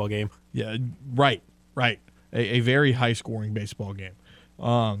high-scoring baseball game. Yeah, right. A very high-scoring baseball game.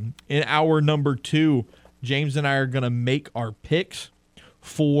 In hour number 2, James and I are going to make our picks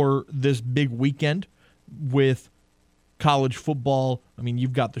for this big weekend with college football. I mean,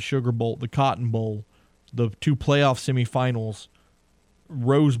 you've got the Sugar Bowl, the Cotton Bowl, the 2 playoff semifinals,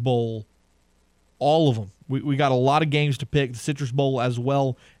 Rose Bowl, all of them. We got a lot of games to pick, the Citrus Bowl as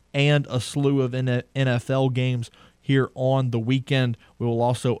well, and a slew of NFL games here on the weekend. We will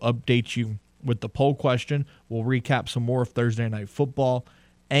also update you with the poll question. We'll recap some more of Thursday Night Football,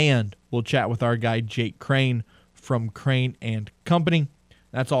 and we'll chat with our guy Jake Crane from Crane and Company.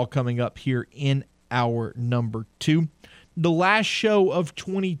 That's all coming up here in hour number 2. The last show of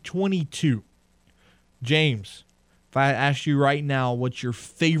 2022. James, if I asked you right now what your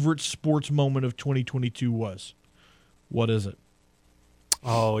favorite sports moment of 2022 was, what is it?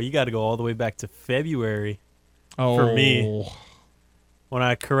 Oh, you got to go all the way back to February for me. When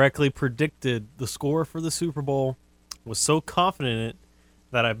I correctly predicted the score for the Super Bowl, was so confident in it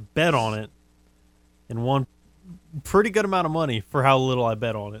that I bet on it and won pretty good amount of money for how little I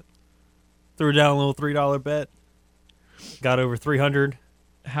bet on it. Threw down a little $3 bet, got over 300.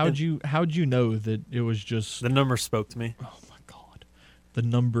 How'd you know that it was just the number spoke to me? Oh my God, the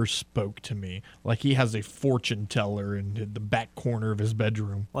number spoke to me like he has a fortune teller in the back corner of his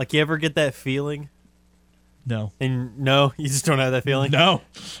bedroom. Like, you ever get that feeling No. And no, you just don't have that feeling. No.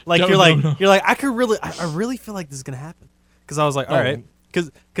 Like No, you're like no, no. you're like I really feel like this is gonna happen because I was like, all Oh. right,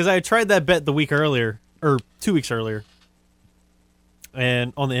 because I tried that bet the week earlier or 2 weeks earlier,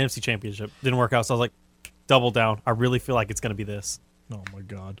 and on the NFC Championship didn't work out. So I was like, double down. I really feel like it's gonna be this. Oh my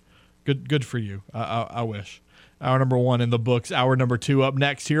God, good for you. I wish. Hour number 1 in the books. Hour number 2 up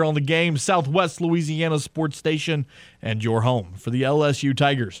next here on the Game, Southwest Louisiana Sports Station, and your home for the LSU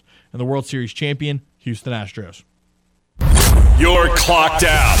Tigers and the World Series champion Houston Astros. You're clocked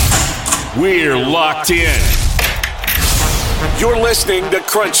out. We're locked in. You're listening to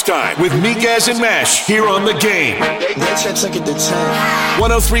Crunch Time with Miguez and Mash here on the Game.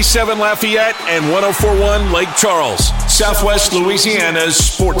 1037 Lafayette and 1041 Lake Charles, Southwest Louisiana's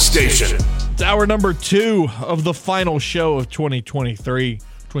sports station. It's hour number 2 of the final show of 2022,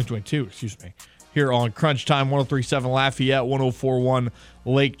 here on Crunch Time, 1037 Lafayette, 1041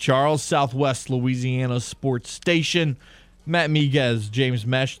 Lake Charles, Southwest Louisiana sports station. Matt Miguez, James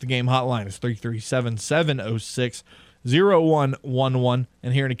Mesh. The Game hotline is 337-706-0111.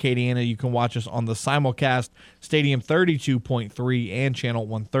 And here in Acadiana, you can watch us on the simulcast, Stadium 32.3 and Channel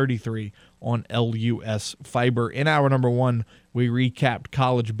 133 on LUS Fiber. In hour number 1, we recapped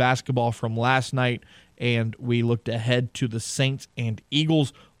college basketball from last night, and we looked ahead to the Saints and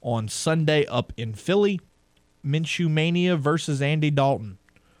Eagles on Sunday up in Philly. Minshew Mania versus Andy Dalton.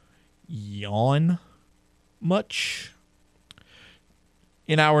 Yawn much?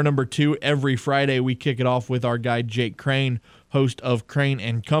 In hour number 2, every Friday, we kick it off with our guy, Jake Crane, host of Crane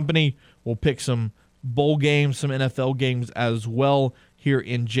and Company. We'll pick some bowl games, some NFL games as well here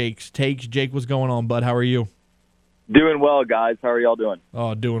in Jake's Takes. Jake, what's going on, bud? How are you? Doing well, guys. How are y'all doing?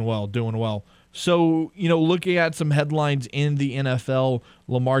 Oh, doing well. So, looking at some headlines in the NFL,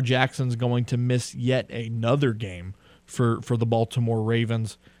 Lamar Jackson's going to miss yet another game for the Baltimore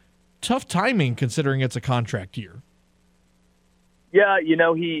Ravens. Tough timing considering it's a contract year. Yeah,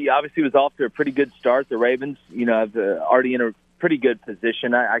 he obviously was off to a pretty good start. The Ravens, have already in a pretty good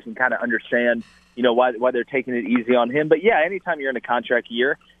position. I can kind of understand, why they're taking it easy on him. But, yeah, anytime you're in a contract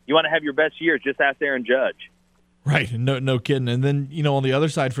year, you want to have your best year. Just ask Aaron Judge. Right, no kidding. And then, on the other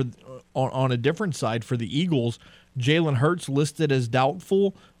side, on a different side for the Eagles, Jalen Hurts listed as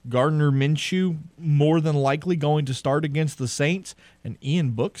doubtful, Gardner Minshew more than likely going to start against the Saints, and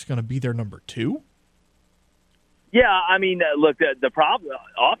Ian Book's going to be their number 2? Yeah, I mean, look, the problem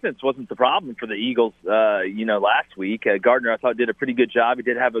offense wasn't the problem for the Eagles. Last week, Gardner I thought did a pretty good job. He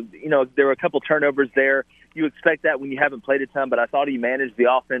did have there were a couple turnovers there. You expect that when you haven't played a ton, but I thought he managed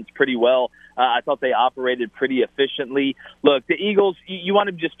the offense pretty well. I thought they operated pretty efficiently. Look, the Eagles, you want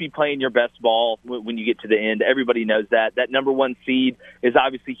to just be playing your best ball when you get to the end. Everybody knows that. That number 1 seed is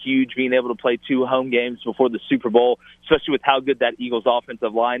obviously huge, being able to play 2 home games before the Super Bowl, especially with how good that Eagles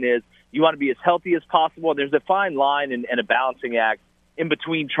offensive line is. You want to be as healthy as possible. There's a fine line and a balancing act in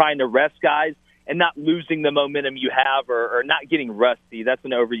between trying to rest guys and not losing the momentum you have or not getting rusty. That's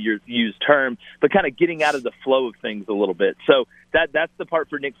an overused term, but kind of getting out of the flow of things a little bit. So that's the part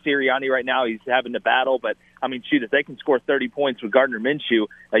for Nick Sirianni right now. He's having to battle, but, I mean, shoot, if they can score 30 points with Gardner Minshew,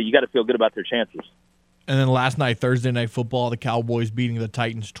 you got to feel good about their chances. And then last night, Thursday Night Football, the Cowboys beating the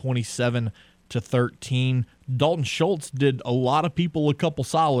Titans 27-13. Dalton Schultz did a lot of people a couple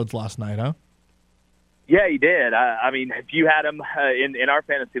solids last night, huh? Yeah, he did. I mean, if you had him in our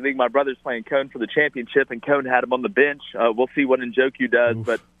fantasy league, my brother's playing Cone for the championship, and Cone had him on the bench. We'll see what Njoku does,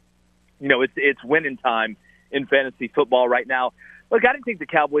 but it's winning time in fantasy football right now. Look, I didn't think the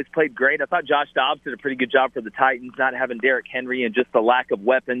Cowboys played great. I thought Josh Dobbs did a pretty good job for the Titans, not having Derrick Henry and just the lack of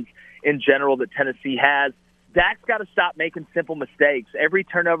weapons in general that Tennessee has. Dak's got to stop making simple mistakes. Every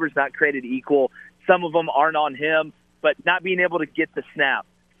turnover is not created equal. Some of them aren't on him, but not being able to get the snap,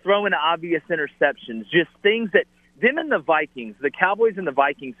 throwing obvious interceptions, just things that them and the Vikings, the Cowboys and the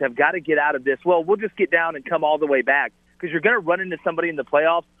Vikings have got to get out of this. Well, we'll just get down and come all the way back because you're going to run into somebody in the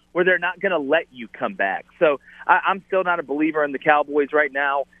playoffs where they're not going to let you come back. So I'm still not a believer in the Cowboys right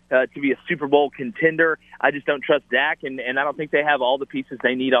now to be a Super Bowl contender. I just don't trust Dak, and I don't think they have all the pieces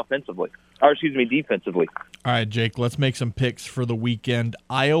they need defensively. All right, Jake, let's make some picks for the weekend.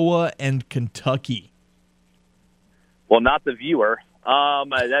 Iowa and Kentucky. Well, not the viewer.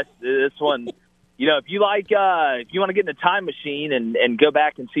 That's this one. If you want to get in a time machine and go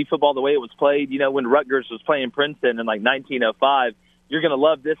back and see football the way it was played, when Rutgers was playing Princeton in like 1905, you're going to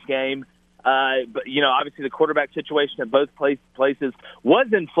love this game. But obviously the quarterback situation at both places was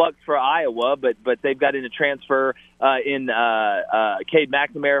in flux for Iowa, but they've got in a transfer in Cade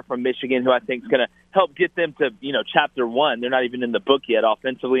McNamara from Michigan, who I think is going to help get them to chapter 1. They're not even in the book yet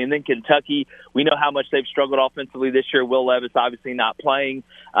offensively. And then Kentucky, we know how much they've struggled offensively this year. Will Levis obviously not playing.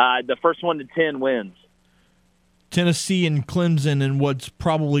 The first 1 to 10 wins. Tennessee and Clemson in what's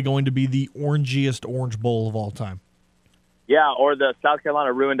probably going to be the orangiest Orange Bowl of all time. Yeah, or the South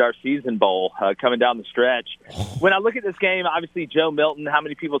Carolina ruined our season bowl coming down the stretch. When I look at this game, obviously Joe Milton, how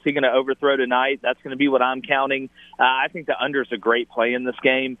many people is he going to overthrow tonight? That's going to be what I'm counting. I think the under is a great play in this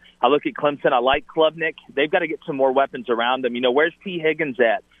game. I look at Clemson. I like Klubnik. They've got to get some more weapons around them. Where's T. Higgins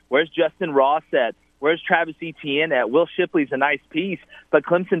at? Where's Justin Ross at? Where's Travis Etienne at? Will Shipley's a nice piece, but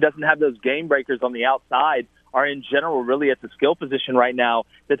Clemson doesn't have those game breakers on the outside, are in general really at the skill position right now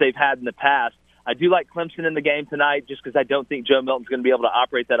that they've had in the past. I do like Clemson in the game tonight just because I don't think Joe Milton's going to be able to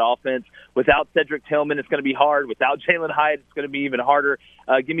operate that offense. Without Cedric Tillman, it's going to be hard. Without Jalen Hyatt, it's going to be even harder.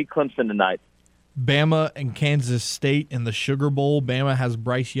 Give me Clemson tonight. Bama and Kansas State in the Sugar Bowl. Bama has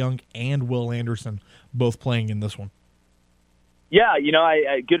Bryce Young and Will Anderson both playing in this one. Yeah,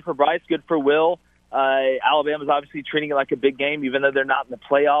 good for Bryce, good for Will. Alabama's obviously treating it like a big game, even though they're not in the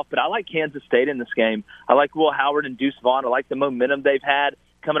playoff. But I like Kansas State in this game. I like Will Howard and Deuce Vaughn. I like the momentum they've had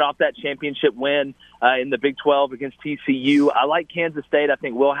coming off that championship win in the Big 12 against TCU. I like Kansas State. I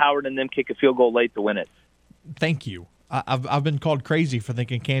think Will Howard and them kick a field goal late to win it. Thank you. I've been called crazy for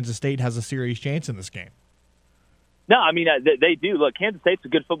thinking Kansas State has a serious chance in this game. No, I mean, they do. Look, Kansas State's a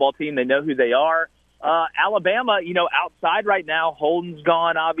good football team. They know who they are. Alabama, outside right now, Holden's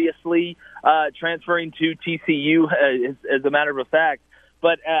gone, obviously, transferring to TCU as a matter of fact.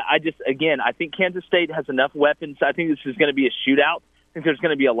 But I think Kansas State has enough weapons. I think this is going to be a shootout. I think there's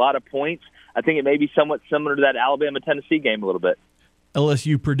going to be a lot of points. I think it may be somewhat similar to that Alabama-Tennessee game a little bit.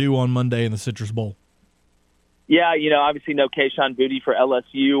 LSU Purdue on Monday in the Citrus Bowl. Yeah, obviously no Kayshon Boutte for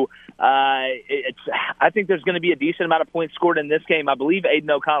LSU. I think there's going to be a decent amount of points scored in this game. I believe Aiden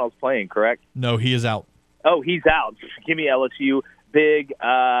O'Connell's playing, correct? No, he is out. Oh, he's out. Give me LSU. Big.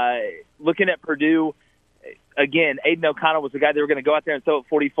 Looking at Purdue, again, Aiden O'Connell was the guy they were going to go out there and throw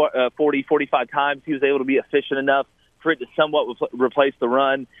it 45 times. He was able to be efficient enough for it to somewhat replace the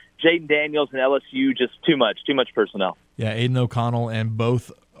run. Jaden Daniels and LSU, just too much personnel. Yeah, Aiden O'Connell and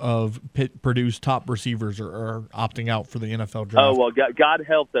both of Purdue's top receivers are opting out for the NFL draft. Oh, well, God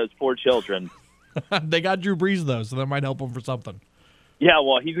help those poor children. They got Drew Brees, though, so that might help them for something. Yeah,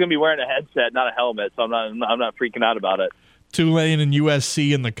 well, he's going to be wearing a headset, not a helmet, so I'm not freaking out about it. Tulane and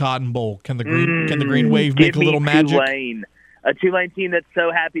USC in the Cotton Bowl. Can the Green Wave make a little magic? Tulane. A Tulane team that's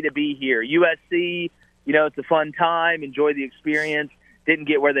so happy to be here. USC, it's a fun time. Enjoy the experience. Didn't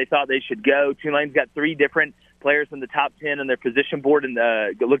get where they thought they should go. Tulane's got 3 different players in the top 10 on their position board and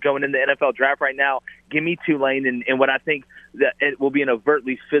going in the NFL draft right now. Give me Tulane and what I think that it will be an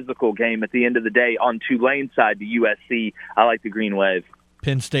overtly physical game at the end of the day on Tulane's side to USC. I like the Green Wave.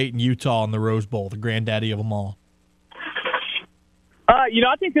 Penn State and Utah in the Rose Bowl, the granddaddy of them all.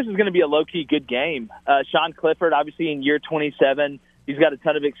 I think this is going to be a low-key good game. Sean Clifford, obviously in year 27, he's got a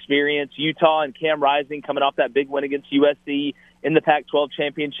ton of experience. Utah and Cam Rising coming off that big win against USC in the Pac-12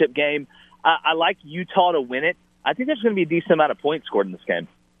 championship game. I like Utah to win it. I think there's going to be a decent amount of points scored in this game.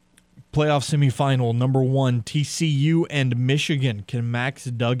 Playoff semifinal, number 1, TCU and Michigan. Can Max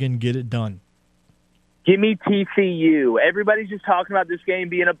Duggan get it done? Give me TCU. Everybody's just talking about this game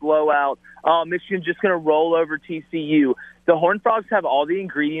being a blowout. Michigan's just going to roll over TCU. The Horned Frogs have all the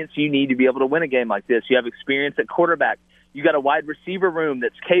ingredients you need to be able to win a game like this. You have experience at quarterback. You got a wide receiver room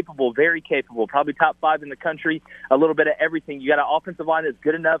that's capable, very capable, probably top 5 in the country, a little bit of everything. You got an offensive line that's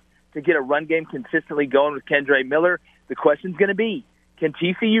good enough to get a run game consistently going with Kendre Miller. The question's going to be, can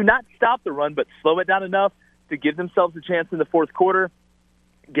TCU not stop the run but slow it down enough to give themselves a chance in the fourth quarter?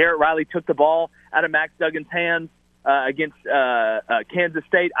 Garrett Riley took the ball out of Max Duggan's hands against Kansas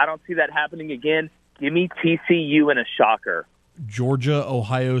State. I don't see that happening again. Give me TCU in a shocker. Georgia,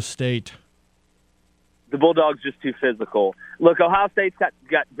 Ohio State. The Bulldogs just too physical. Look, Ohio State's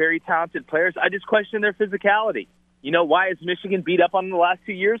got very talented players. I just question their physicality. Why is Michigan beat up on them the last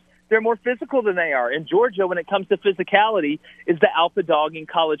 2 years? They're more physical than they are. And Georgia, when it comes to physicality, is the alpha dog in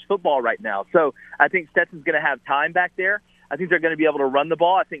college football right now. So I think Stetson's going to have time back there. I think they're going to be able to run the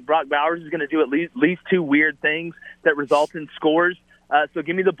ball. I think Brock Bowers is going to do at least 2 weird things that result in scores. So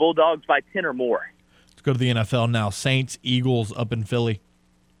give me the Bulldogs by 10 or more. Let's go to the NFL now. Saints, Eagles up in Philly.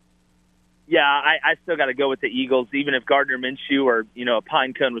 Yeah, I still got to go with the Eagles, even if Gardner Minshew or, a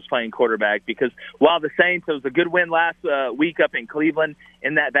Pinecone was playing quarterback, because while the Saints, it was a good win last week up in Cleveland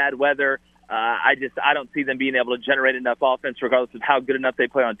in that bad weather, I don't see them being able to generate enough offense regardless of how good enough they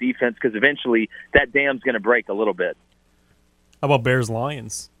play on defense, because eventually that dam's going to break a little bit. How about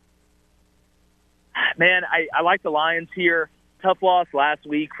Bears-Lions? Man, I like the Lions here. Tough loss last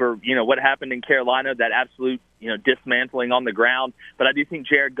week for, what happened in Carolina, that absolute, dismantling on the ground. But I do think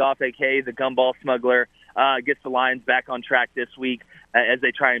Jared Goff, a.k.a. the gumball smuggler, gets the Lions back on track this week as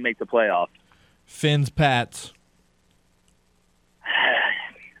they try and make the playoffs. Fins, Pats.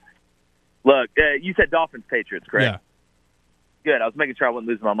 Look, you said Dolphins Patriots, correct? Yeah. Good. I was making sure I wasn't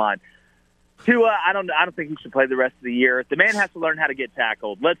losing my mind. Tua, I don't think he should play the rest of the year. The man has to learn how to get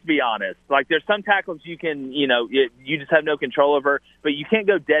tackled. Let's be honest. Like, there's some tackles you can, you just have no control over, but you can't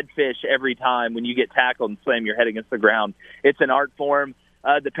go dead fish every time when you get tackled and slam your head against the ground. It's an art form.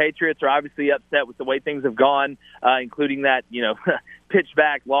 The Patriots are obviously upset with the way things have gone, including that,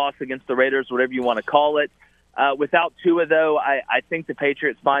 pitchback loss against the Raiders, whatever you want to call it. Without Tua, though, I think the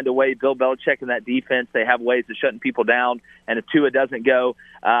Patriots find a way. Bill Belichick and that defense, they have ways of shutting people down. And if Tua doesn't go,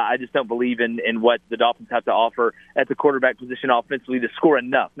 I just don't believe in what the Dolphins have to offer at the quarterback position offensively to score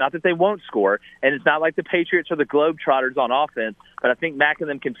enough. Not that they won't score, and it's not like the Patriots are the Globetrotters on offense, but I think Mack and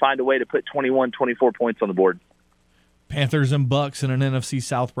them can find a way to put 21, 24 points on the board. Panthers and Bucks in an NFC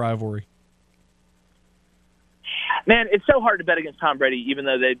South rivalry. Man, it's so hard to bet against Tom Brady, even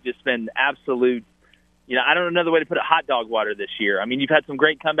though they've just been absolute. I don't know another way to put it, hot dog water this year. I mean, you've had some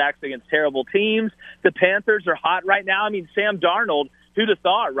great comebacks against terrible teams. The Panthers are hot right now. I mean, Sam Darnold, who'd have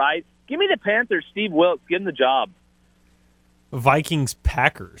thought, right? Give me the Panthers, Steve Wilkes, give him the job. Vikings,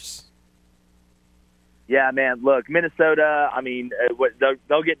 Packers. Yeah, man, look, Minnesota, I mean,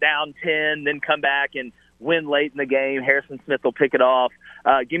 they'll get down 10, then come back and win late in the game. Harrison Smith will pick it off.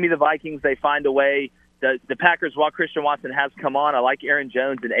 Give me the Vikings. They find a way. The Packers, while Christian Watson has come on, I like Aaron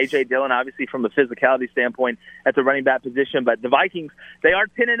Jones and A.J. Dillon, obviously from a physicality standpoint at the running back position. But the Vikings, they are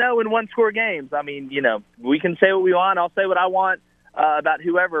 10-0 in one-score games. I mean, we can say what we want. I'll say what I want about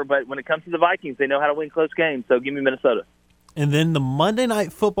whoever. But when it comes to the Vikings, they know how to win close games. So give me Minnesota. And then the Monday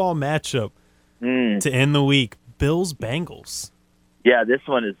Night Football matchup to end the week, Bills-Bengals. Yeah, this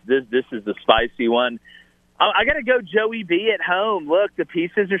one is this is the spicy one. I got to go Joey B at home. Look, the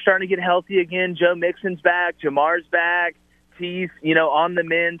pieces are starting to get healthy again. Joe Mixon's back. Jamar's back. T's, on the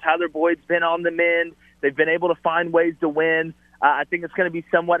mend. Tyler Boyd's been on the mend. They've been able to find ways to win. I think it's going to be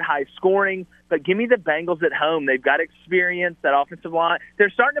somewhat high scoring, but give me the Bengals at home. They've got experience, that offensive line.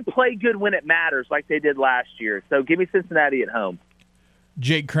 They're starting to play good when it matters like they did last year. So give me Cincinnati at home.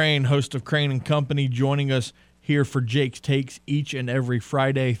 Jake Crane, host of Crane & Company, joining us here for Jake's Takes each and every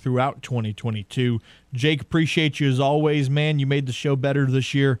Friday throughout 2022. Jake, appreciate you as always, man. You made the show better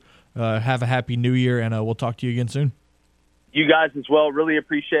this year. Have a happy new year, and we'll talk to you again soon. You guys as well. Really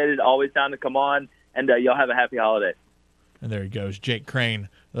appreciate it. Always down to come on, and y'all have a happy holiday. And there he goes, Jake Crane,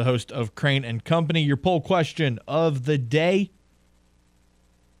 the host of Crane & Company. Your poll question of the day: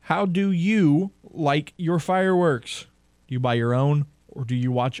 how do you like your fireworks? Do you buy your own, or do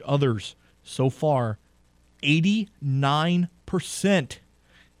you watch others? So far, 89%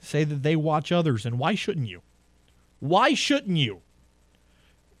 say that they watch others, and why shouldn't you? Why shouldn't you?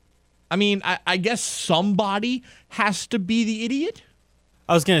 I mean, I guess somebody has to be the idiot.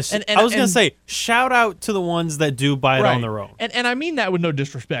 I was gonna say, shout out to the ones that do buy it on their own. And I mean that with no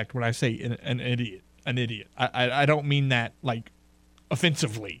disrespect when I say an idiot. An idiot. I don't mean that like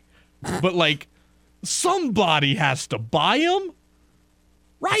offensively, but like somebody has to buy them,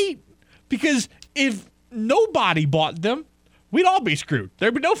 right? Because if nobody bought them, we'd all be screwed.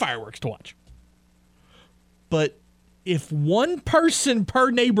 There'd be no fireworks to watch. But if one person per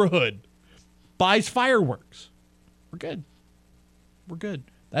neighborhood buys fireworks, we're good. We're good.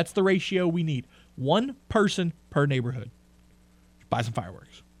 That's the ratio we need. One person per neighborhood. Buy some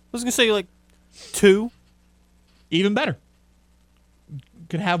fireworks. I was going to say, like, 2. Even better.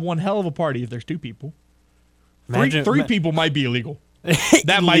 Could have one hell of a party if there's 2 people. Imagine, three people might be illegal.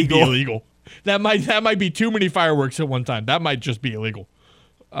 That might be illegal. That might be too many fireworks at one time. That might just be illegal.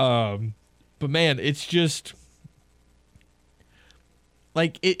 But man, it's just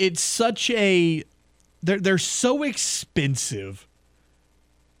like it's such a they're so expensive.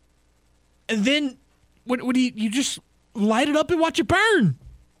 And then when you just light it up and watch it burn.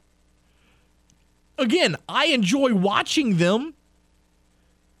 Again, I enjoy watching them,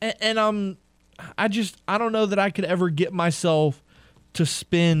 and I don't know that I could ever get myself to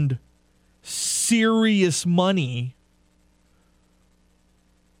spend serious money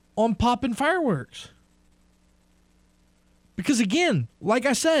on popping fireworks. Because again, like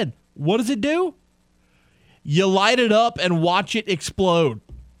I said, what does it do? You light it up and watch it explode.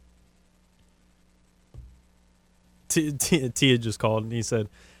 Tia just called and he said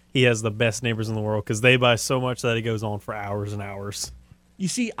he has the best neighbors in the world because they buy so much that it goes on for hours and hours. You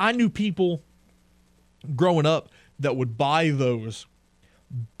see, I knew people growing up that would buy those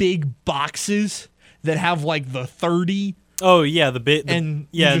big boxes that have like the 30. Oh yeah, the bit, and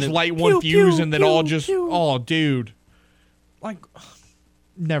you just light one fuse and then all just oh dude, like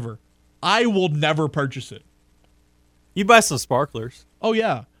never. I will never purchase it. You buy some sparklers. Oh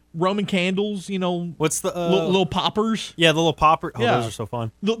yeah, Roman candles, What's the little poppers. Yeah, the little popper. Oh, Yeah. those are so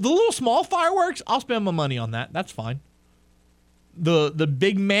fun. The little small fireworks, I'll spend my money on that. That's fine. The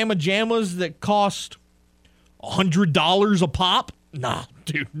big mamma jammas that cost $100 a pop? Nah,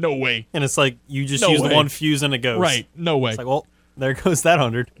 dude, no way. And it's like you just No use way. the one fuse and it goes. Right, no way. It's like, well, there goes that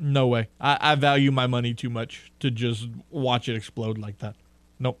 100. No way. I value my money too much to just watch it explode like that.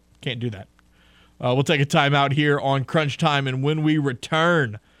 Nope, can't do that. We'll take a timeout here on Crunch Time, and when we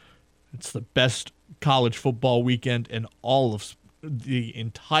return, it's the best college football weekend in all of the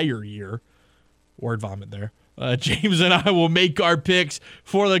entire year. Word vomit there. James and I will make our picks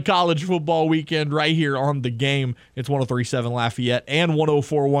for the college football weekend right here on The Game. It's 103.7 Lafayette and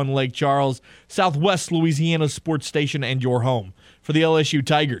 104.1 Lake Charles, Southwest Louisiana's sports station and your home for the LSU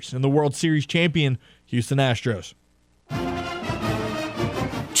Tigers and the World Series champion Houston Astros.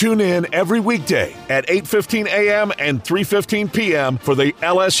 Tune in every weekday at 8:15 a.m. and 3:15 p.m. for the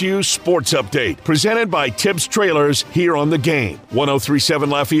LSU Sports Update, presented by Tibbs Trailers here on The Game. 103.7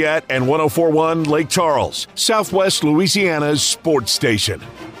 Lafayette and 104.1 Lake Charles, Southwest Louisiana's sports station.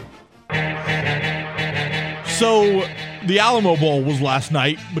 So the Alamo Bowl was last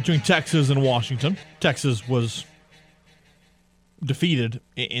night between Texas and Washington. Texas was defeated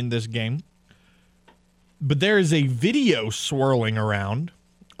in this game. But there is a video swirling around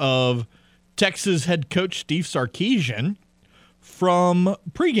of Texas head coach Steve Sarkisian from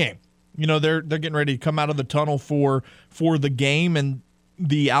pregame. They're getting ready to come out of the tunnel for the game, and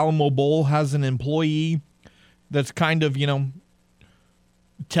the Alamo Bowl has an employee that's kind of,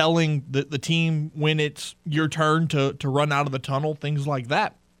 telling the team when it's your turn to run out of the tunnel, things like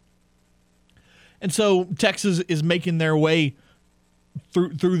that. And so Texas is making their way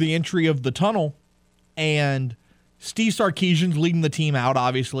through the entry of the tunnel, and Steve Sarkisian's leading the team out,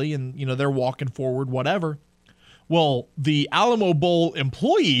 obviously, and, they're walking forward, whatever. Well, the Alamo Bowl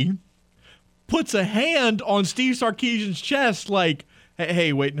employee puts a hand on Steve Sarkisian's chest like,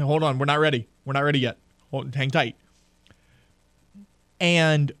 hey, wait, hold on, we're not ready. We're not ready yet. Hang tight.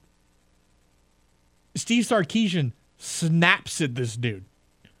 And Steve Sarkisian snaps at this dude.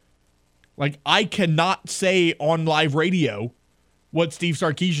 Like, I cannot say on live radio what Steve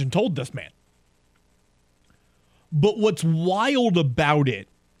Sarkisian told this man. But what's wild about it,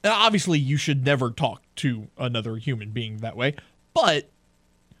 obviously you should never talk to another human being that way, but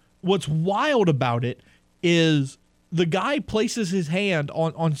what's wild about it is the guy places his hand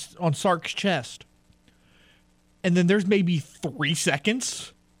on Sark's chest, and then there's maybe 3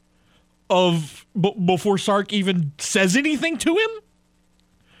 seconds before Sark even says anything to him?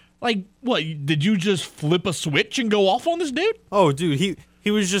 Like, what, did you just flip a switch and go off on this dude? Oh, dude, he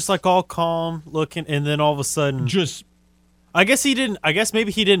was just like all calm looking, and then all of a sudden, I guess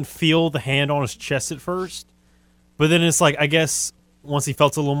maybe he didn't feel the hand on his chest at first, but then it's like, I guess once he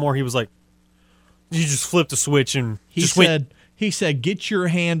felt a little more, he was like, you just flipped a switch and he said, get your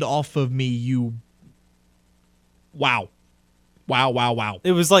hand off of me, you. Wow.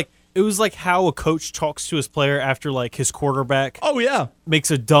 It was like how a coach talks to his player after like his quarterback. Oh yeah,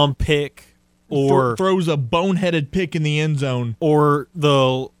 makes a dumb pick. Or throws a boneheaded pick in the end zone, or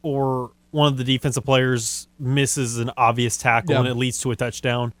one of the defensive players misses an obvious tackle and it leads to a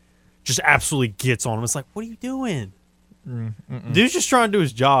touchdown. Just absolutely gets on him. It's like, what are you doing? Dude's just trying to do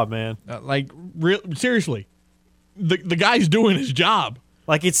his job, man. Seriously, the guy's doing his job.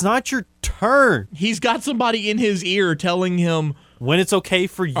 Like, it's not your turn. He's got somebody in his ear telling him when it's okay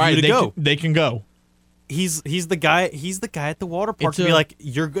for you to go. They can go. He's the guy at the water park to be like,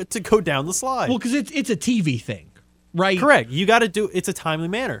 you're good to go down the slide. Well, because it's a TV thing, right? Correct. You got to do it's a timely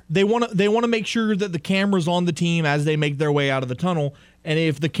manner. They want to make sure that the camera's on the team as they make their way out of the tunnel. And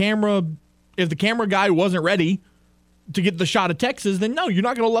if the camera guy wasn't ready to get the shot of Texas, then no, you're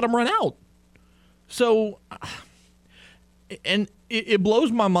not going to let him run out. So, and it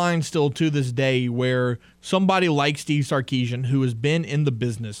blows my mind still to this day where somebody like Steve Sarkisian, who has been in the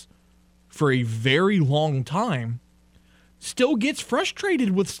business for a very long time, still gets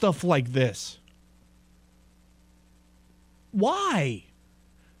frustrated with stuff like this. Why?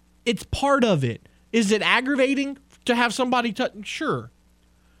 It's part of it. Is it aggravating to have somebody touch? Sure.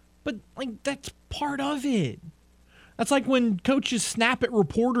 But that's part of it. That's like when coaches snap at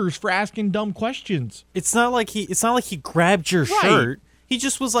reporters for asking dumb questions. It's not like he grabbed your shirt. He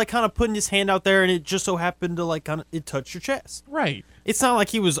just was like kind of putting his hand out there, and it just so happened to like kind of it touched your chest. Right. It's not like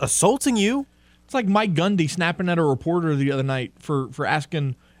he was assaulting you. It's like Mike Gundy snapping at a reporter the other night for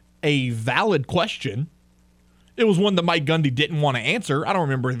asking a valid question. It was one that Mike Gundy didn't want to answer. I don't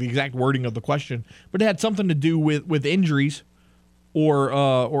remember the exact wording of the question, but it had something to do with injuries or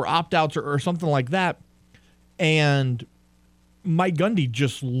opt-outs or something like that. And Mike Gundy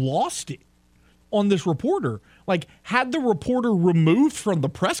just lost it on this reporter. Like, had the reporter removed from the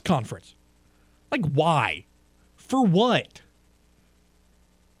press conference. Like, why? For what?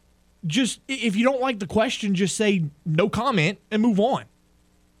 Just, if you don't like the question, just say no comment and move on.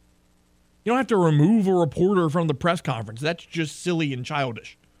 You don't have to remove a reporter from the press conference. That's just silly and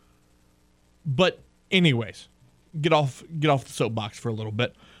childish. But anyways, get off the soapbox for a little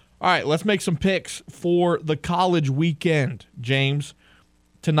bit. All right, let's make some picks for the college weekend, James.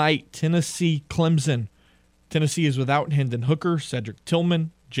 Tonight, Tennessee, Clemson. Tennessee is without Hendon Hooker, Cedric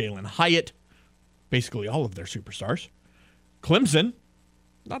Tillman, Jalen Hyatt, basically all of their superstars. Clemson,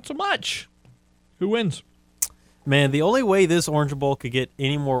 not so much. Who wins? Man, the only way this Orange Bowl could get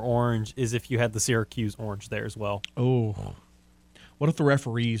any more orange is if you had the Syracuse orange there as well. Oh, what if the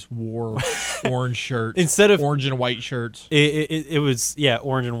referees wore orange shirts instead of orange and white shirts? It was,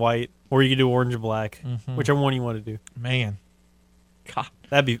 orange and white, or you could do orange and black, whichever one you want to do. Man, God,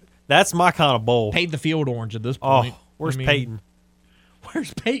 that's my kind of bowl. paint the field orange at this point. Oh, where's Peyton?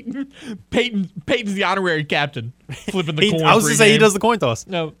 Where's Peyton? Peyton's the honorary captain, flipping the coin. I was going to say he does the coin toss.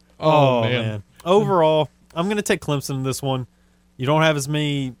 No. Oh man. Overall, I'm going to take Clemson in this one. You don't have as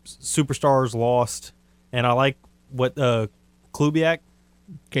many superstars lost, and I like what Klubiak.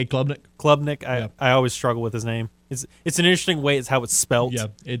 Okay, Klubnik. Klubnik. I always struggle with his name. It's an interesting way. It's how it's spelled. Yeah,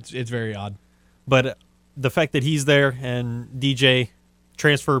 it's very odd. But the fact that he's there and DJ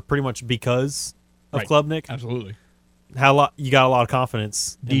transferred pretty much because of Klubnik. Absolutely. You got a lot of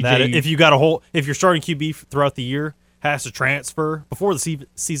confidence in DJ, that. If you're starting QB throughout the year has to transfer before the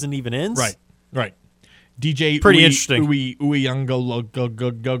season even ends. Right. DJ, pretty interesting. Go.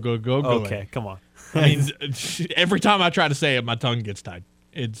 Okay, come on. I mean, every time I try to say it, my tongue gets tied.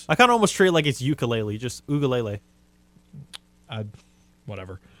 I kind of almost treat it like it's ukulele, just ukulele.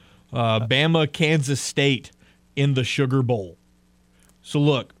 Whatever. Bama, Kansas State in the Sugar Bowl. So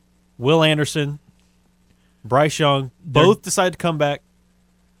look, Will Anderson, Bryce Young, both decided to come back.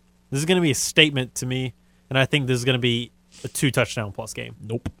 This is going to be a statement to me, and I think this is going to be a 2-touchdown plus game.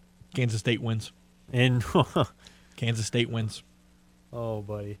 Nope. Kansas State wins. And Kansas State wins. Oh,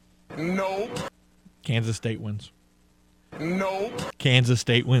 buddy. Nope. Kansas State wins. Nope. Kansas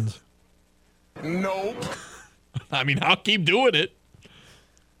State wins. Nope. I mean, I'll keep doing it.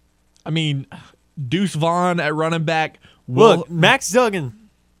 I mean, Deuce Vaughn at running back. Look, Max Duggan,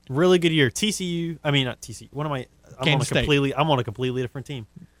 really good year. TCU. I mean, not TCU. What am I? I'm on a completely different team.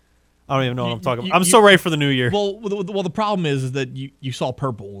 I don't even know what I'm talking about. I'm so ready for the new year. Well, the problem is that you saw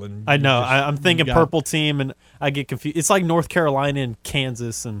purple, and I know. I'm thinking purple team, and I get confused. It's like North Carolina and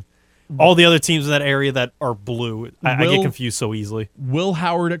Kansas, and all the other teams in that area that are blue. I get confused so easily. Will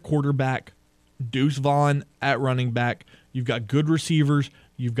Howard at quarterback, Deuce Vaughn at running back. You've got good receivers.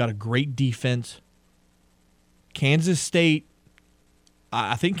 You've got a great defense. Kansas State.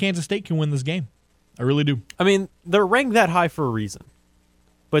 I think Kansas State can win this game. I really do. I mean, they're ranked that high for a reason.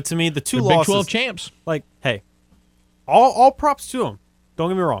 But to me, the two losses, Big 12 champs. Like, hey, all props to them. Don't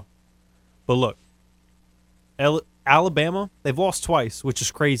get me wrong. But look, Alabama, they've lost twice, which is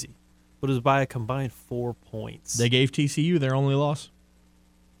crazy. But it was by a combined 4 points. They gave TCU their only loss.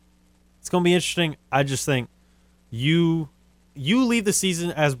 It's going to be interesting. I just think you leave the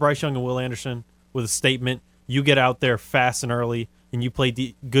season as Bryce Young and Will Anderson with a statement. You get out there fast and early, and you play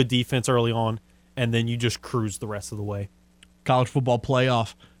good defense early on, and then you just cruise the rest of the way. College football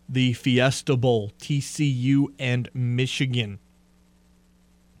playoff, the Fiesta Bowl, TCU and Michigan.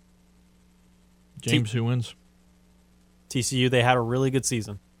 James, who wins? TCU, they had a really good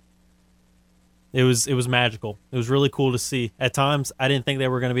season. It was magical. It was really cool to see. At times, I didn't think they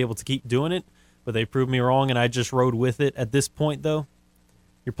were going to be able to keep doing it, but they proved me wrong, and I just rode with it. At this point, though,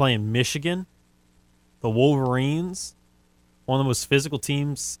 you're playing Michigan, the Wolverines, one of the most physical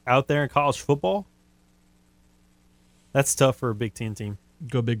teams out there in college football. That's tough for a Big Ten team.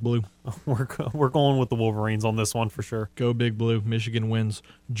 Go Big Blue. We're going with the Wolverines on this one for sure. Go Big Blue. Michigan wins.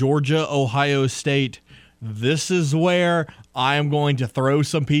 Georgia, Ohio State. This is where I am going to throw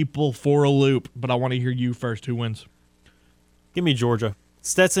some people for a loop, but I want to hear you first. Who wins? Give me Georgia.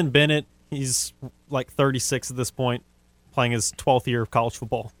 Stetson Bennett, he's like 36 at this point, playing his 12th year of college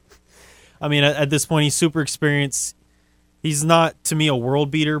football. I mean, at this point, he's super experienced. He's not, to me, a world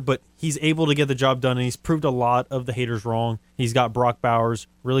beater, but he's able to get the job done, and he's proved a lot of the haters wrong. He's got Brock Bowers,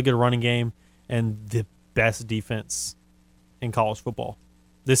 really good running game, and the best defense in college football.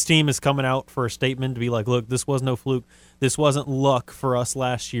 This team is coming out for a statement to be like, look, this was no fluke. This wasn't luck for us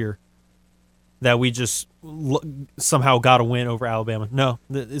last year that we just somehow got a win over Alabama. No,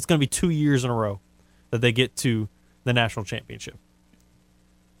 it's going to be 2 years in a row that they get to the national championship.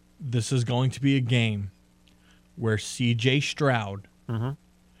 This is going to be a game where C.J. Stroud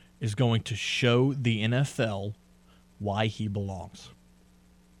is going to show the NFL why he belongs.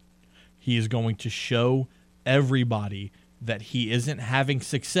 He is going to show everybody that he isn't having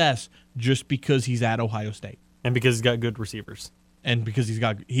success just because he's at Ohio State. And because he's got good receivers. And because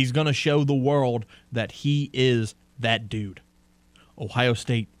he's going to show the world that he is that dude. Ohio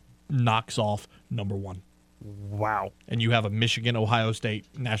State knocks off number 1. Wow. And you have a Michigan-Ohio State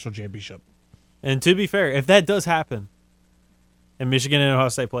national championship. And to be fair, if that does happen, and Michigan and Ohio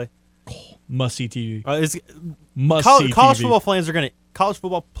State play, Must-see TV. College football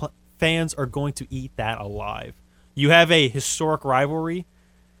fans are going to eat that alive. You have a historic rivalry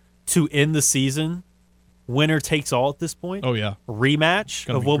to end the season. Winner takes all at this point. Oh, yeah.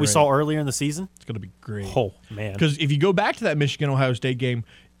 Rematch of what we saw earlier in the season. It's going to be great. Oh, man. Because if you go back to that Michigan-Ohio State game,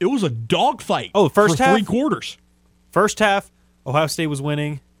 it was a dogfight first for half? 3 quarters. First half, Ohio State was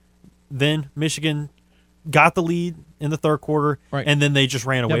winning. Then Michigan got the lead in the third quarter, and then they just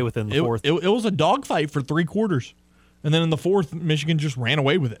ran away with it in the fourth. It was a dogfight for 3 quarters. And then in the fourth, Michigan just ran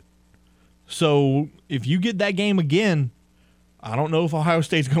away with it. So if you get that game again, I don't know if Ohio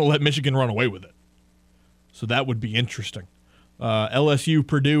State's going to let Michigan run away with it. So that would be interesting. LSU,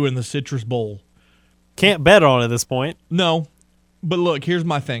 Purdue in the Citrus Bowl. Can't bet on it at this point. No. But look, here's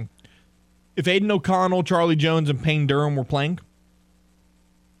my thing. If Aiden O'Connell, Charlie Jones, and Payne Durham were playing,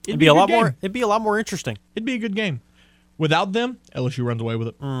 it'd be a lot more interesting. It'd be a good game. Without them, LSU runs away with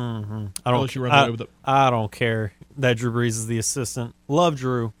it. Mm-hmm. LSU runs away with it. I don't care that Drew Brees is the assistant. Love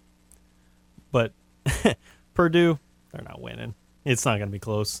Drew. But Purdue, they're not winning. It's not going to be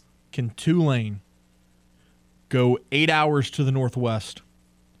close. Can Tulane go 8 hours to the northwest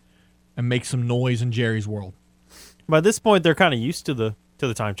and make some noise in Jerry's World? By this point, they're kind of used to the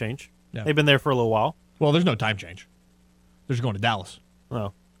time change. Yeah. They've been there for a little while. Well, there's no time change. They're just going to Dallas.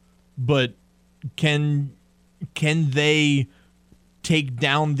 Oh. But can they take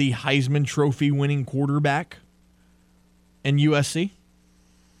down the Heisman Trophy winning quarterback in USC?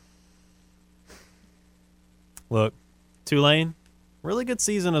 Look, Tulane, really good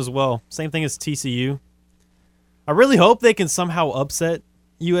season as well. Same thing as TCU. I really hope they can somehow upset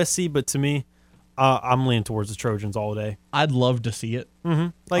USC, but to me, I'm leaning towards the Trojans all day. I'd love to see it.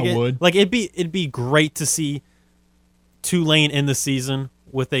 Mm-hmm. I would. It'd be great to see Tulane end the season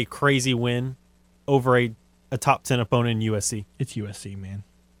with a crazy win over a top 10 opponent in USC. It's USC, man.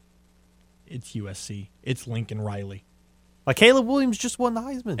 It's USC. It's Lincoln Riley. Like Caleb Williams just won the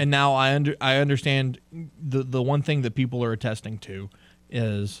Heisman. And now I understand the one thing that people are attesting to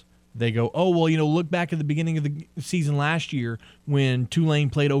is they go, oh, well, look back at the beginning of the season last year when Tulane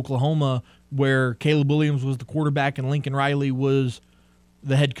played Oklahoma where Caleb Williams was the quarterback and Lincoln Riley was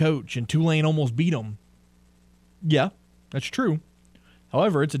the head coach, and Tulane almost beat them. Yeah, that's true.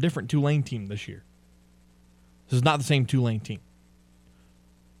 However, it's a different Tulane team this year. This is not the same Tulane team.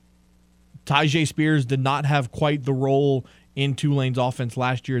 Tyjae Spears did not have quite the role in Tulane's offense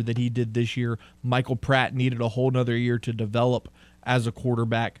last year that he did this year. Michael Pratt needed a whole nother year to develop as a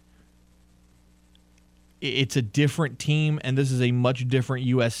quarterback. It's a different team, and this is a much different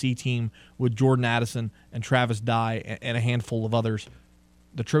USC team with Jordan Addison and Travis Dye and a handful of others.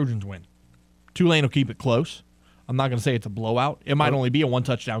 The Trojans win. Tulane will keep it close. I'm not going to say it's a blowout. It might only be a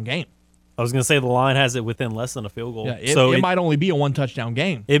 1-touchdown game. I was going to say the line has it within less than a field goal. Yeah, it might only be a 1-touchdown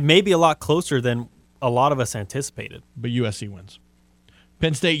game. It may be a lot closer than a lot of us anticipated. But USC wins.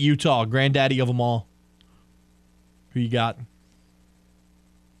 Penn State, Utah, granddaddy of them all. Who you got?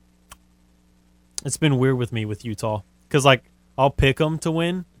 It's been weird with me with Utah because, I'll pick them to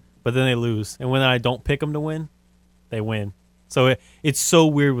win, but then they lose. And when I don't pick them to win, they win. So it's so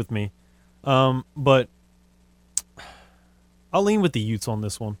weird with me. But I'll lean with the Utes on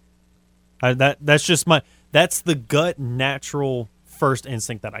this one. That's the gut natural first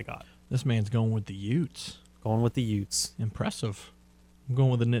instinct that I got. This man's going with the Utes. Going with the Utes. Impressive. I'm going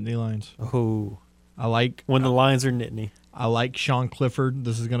with the Nittany Lions. Oh. I like when the Lions are Nittany. I like Sean Clifford.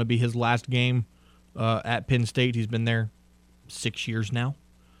 This is going to be his last game at Penn State. He's been there 6 years now.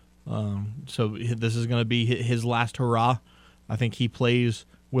 So this is going to be his last hurrah. I think he plays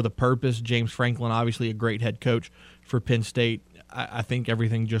with a purpose. James Franklin, obviously a great head coach for Penn State. I think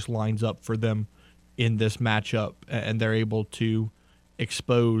everything just lines up for them in this matchup, and they're able to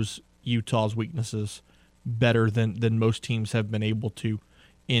expose Utah's weaknesses better than most teams have been able to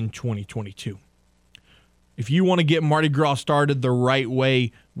in 2022. If you want to get Mardi Gras started the right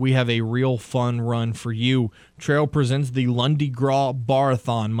way, we have a real fun run for you. Trail presents the Lundy Gras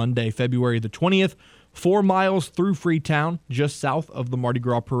Bar-a-thon Monday, February the 20th, 4 miles through Freetown, just south of the Mardi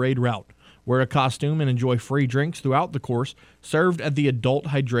Gras parade route. Wear a costume and enjoy free drinks throughout the course, served at the adult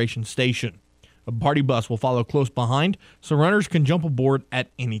hydration station. A party bus will follow close behind, so runners can jump aboard at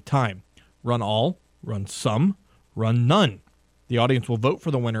any time. Run all, run some, run none. The audience will vote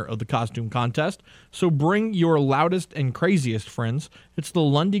for the winner of the costume contest, so bring your loudest and craziest friends. It's the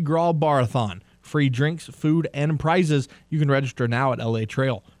Lundy Gras Bar-a-thon. Free drinks, food, and prizes. You can register now at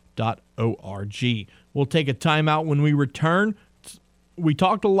latrail.org. We'll take a timeout when we return. We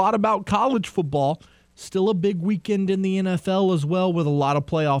talked a lot about college football. Still a big weekend in the NFL as well with a lot of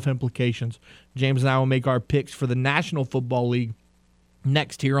playoff implications. James and I will make our picks for the National Football League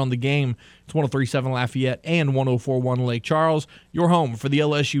next here on The Game. It's 103.7 Lafayette and 104.1 Lake Charles. Your home for the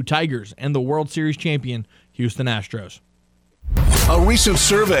LSU Tigers and the World Series champion Houston Astros. A recent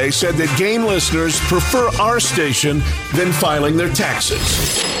survey said that Game listeners prefer our station than filing their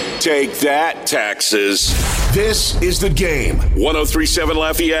taxes. Take that, taxes. This is The Game. 103.7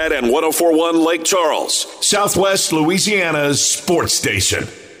 Lafayette and 104.1 Lake Charles, Southwest Louisiana's sports station.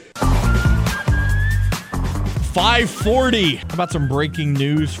 540. How about some breaking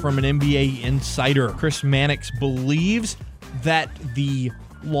news from an NBA insider? Chris Mannix believes that the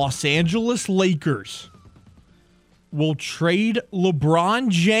Los Angeles Lakers will trade LeBron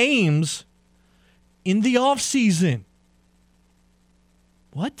James in the offseason.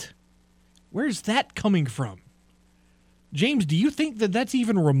 What? Where's that coming from? James, do you think that that's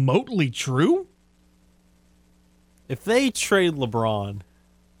even remotely true? If they trade LeBron,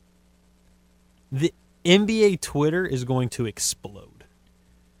 the NBA Twitter is going to explode.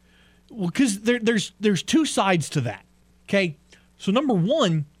 Well, because there's two sides to that, okay? So number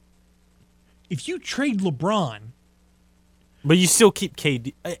one, if you trade LeBron, but you still keep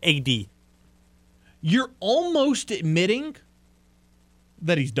AD, you're almost admitting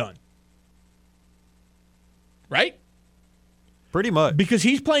that he's done. Right? Pretty much. Because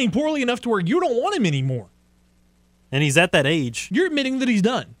he's playing poorly enough to where you don't want him anymore. And he's at that age. You're admitting that he's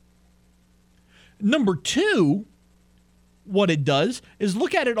done. Number two, what it does is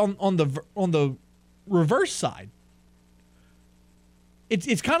look at it on the reverse side.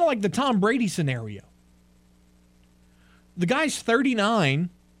 It's kind of like the Tom Brady scenario. The guy's 39,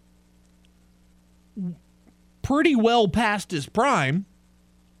 pretty well past his prime.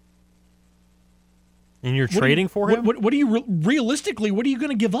 And you're trading for him? What do you realistically? What are you going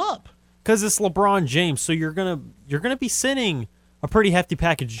to give up? Because it's LeBron James, so you're gonna be sending a pretty hefty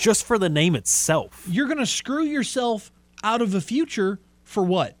package just for the name itself. You're going to screw yourself out of a future for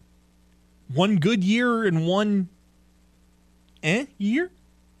what? One good year and one year?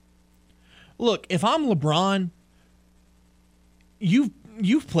 Look, if I'm LeBron, you've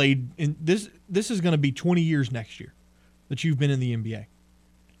played in this is going to be 20 years next year that you've been in the NBA.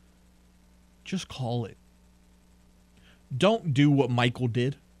 Just call it. Don't do what Michael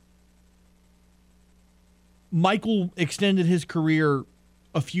did. Michael extended his career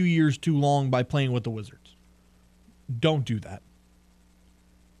a few years too long by playing with the Wizards. Don't do that.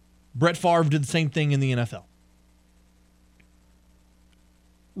 Brett Favre did the same thing in the NFL.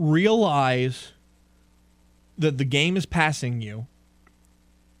 Realize that the game is passing you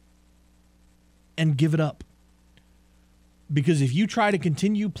and give it up. Because if you try to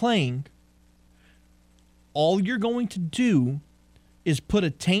continue playing, all you're going to do is put a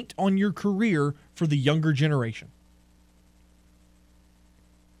taint on your career for the younger generation.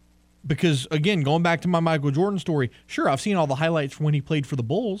 Because, again, going back to my Michael Jordan story, sure, I've seen all the highlights from when he played for the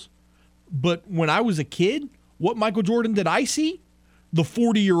Bulls, but when I was a kid, what Michael Jordan did I see? The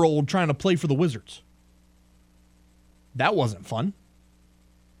 40-year-old trying to play for the Wizards. That wasn't fun.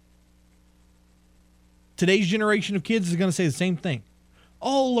 Today's generation of kids is going to say the same thing.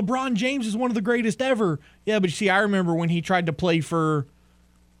 Oh, LeBron James is one of the greatest ever. Yeah, but you see, I remember when he tried to play for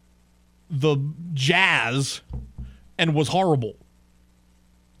the Jazz and was horrible.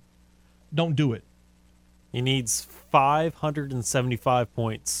 Don't do it. He needs 575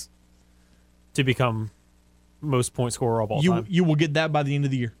 points to become most point scorer of all time. You will get that by the end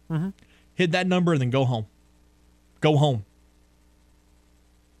of the year. Mm-hmm. Hit that number and then go home. Go home.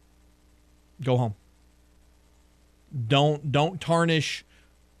 Go home. Don't tarnish.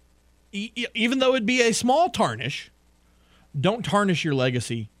 Even though it'd be a small tarnish, don't tarnish your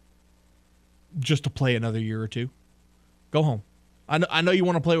legacy just to play another year or two. Go home. I know you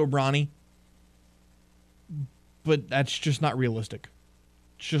want to play with Bronny, but that's just not realistic.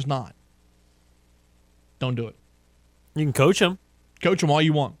 It's just not. Don't do it. You can coach him. Coach him all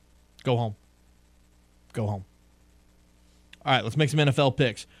you want. Go home. Go home. All right, let's make some NFL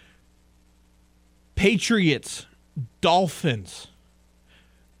picks. Patriots, Dolphins.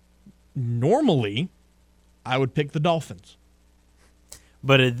 Normally, I would pick the Dolphins.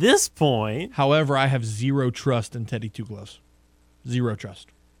 But at this point... However, I have zero trust in Teddy Two Gloves. Zero trust.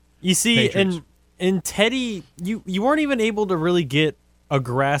 You see, Patriots. And Teddy, you weren't even able to really get a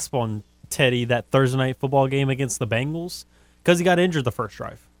grasp on Teddy that Thursday night football game against the Bengals because he got injured the first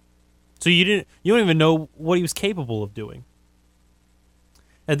drive. So you don't even know what he was capable of doing.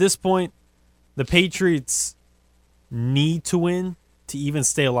 At this point, the Patriots need to win to even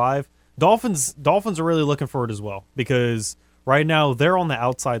stay alive. Dolphins are really looking for it as well because right now they're on the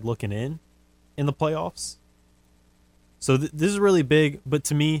outside looking in the playoffs. So this is really big, but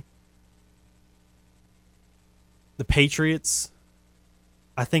to me, the Patriots,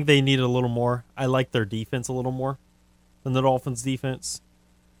 I think they need a little more. I like their defense a little more than the Dolphins' defense.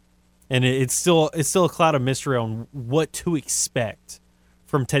 And it's still a cloud of mystery on what to expect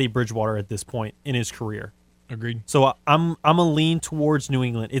from Teddy Bridgewater at this point in his career. Agreed. So I'm a lean towards New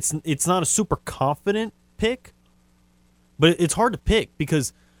England. It's not a super confident pick, but it's hard to pick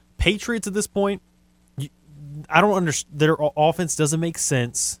because Patriots at this point, I don't understand. Their offense doesn't make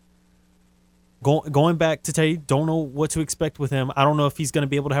sense. Going back to Teddy, don't know what to expect with him. I don't know if he's going to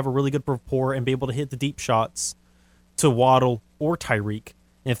be able to have a really good rapport and be able to hit the deep shots to Waddle or Tyreek.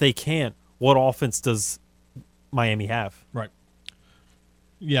 And if they can't, what offense does Miami have? Right.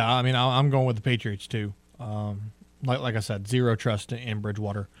 Yeah, I mean, I'm going with the Patriots too. Like I said, zero trust in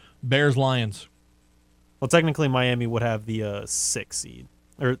Bridgewater. Bears, Lions. Well, technically, Miami would have the 6 seed,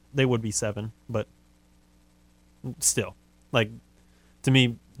 or they would be 7, but still, like to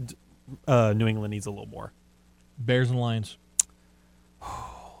me, New England needs a little more. Bears and Lions.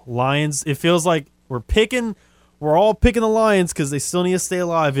 Lions. It feels like we're all picking the Lions because they still need to stay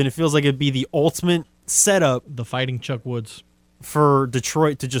alive, and it feels like it'd be the ultimate setup, the Fighting Chuck Woods, for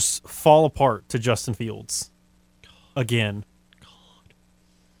Detroit to just fall apart to Justin Fields again. God.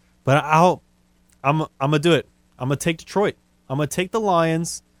 But I'm gonna do it. I'm gonna take Detroit. I'm gonna take the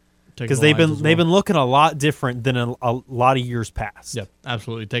Lions because they've been looking a lot different than a lot of years past. Yep,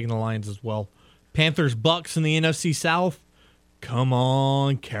 absolutely taking the Lions as well. Panthers, Bucks in the NFC South. Come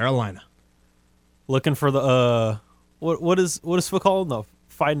on, Carolina. Looking for the what is it called? The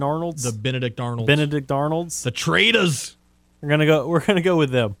Fighting Arnolds? The Benedict Arnolds. Benedict Arnolds. The Traitors. We're gonna go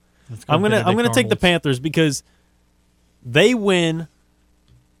with them. I'm gonna take the Panthers because they win,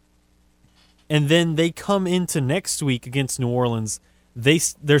 and then they come into next week against New Orleans.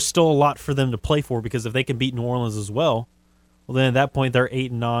 There's still a lot for them to play for because if they can beat New Orleans as well, then at that point they're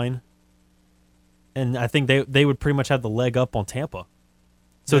 8-9, and I think they would pretty much have the leg up on Tampa.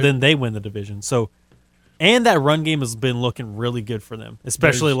 So then they win the division. So, and that run game has been looking really good for them,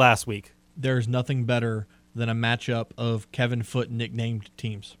 especially last week. There's nothing better than a matchup of Kevin Foote nicknamed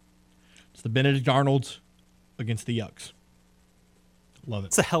teams. It's the Benedict Arnolds against the Yucks. Love it.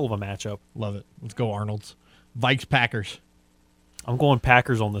 It's a hell of a matchup. Love it. Let's go Arnolds. Vikes, Packers. I'm going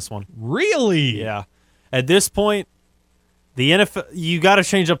Packers on this one. Really? Yeah. At this point, the NFL, you got to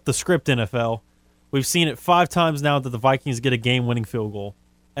change up the script, NFL. We've seen it 5 times now that the Vikings get a game-winning field goal.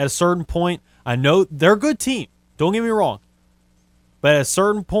 At a certain point, I know they're a good team. Don't get me wrong. But at a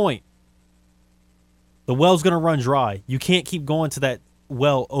certain point, the well's going to run dry. You can't keep going to that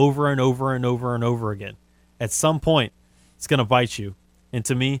well over and over and over and over again. At some point, it's going to bite you. And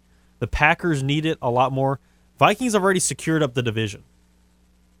to me, the Packers need it a lot more. Vikings have already secured up the division.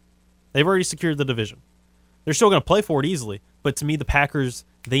 They've already secured the division. They're still going to play for it easily. But to me, the Packers,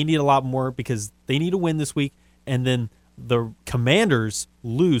 they need a lot more because they need to win this week. And then the Commanders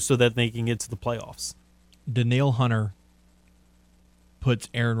lose so that they can get to the playoffs. Danielle Hunter puts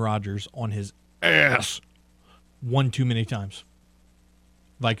Aaron Rodgers on his ass one too many times.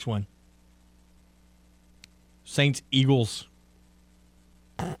 Vikes win. Saints, Eagles.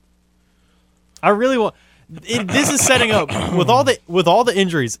 I really want. This is setting up with all the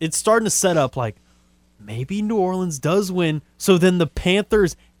injuries. It's starting to set up like maybe New Orleans does win. So then the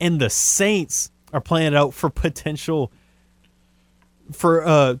Panthers and the Saints are playing it out for potential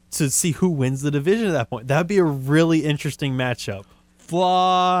to see who wins the division at that point. That'd be a really interesting matchup.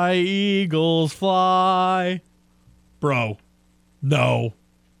 Fly, Eagles, fly. Bro, no.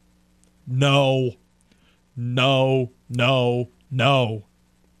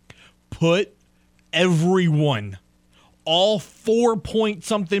 Put everyone, all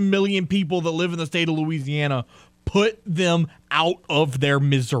 4-point-something million people that live in the state of Louisiana, put them out of their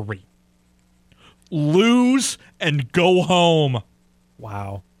misery. Lose and go home.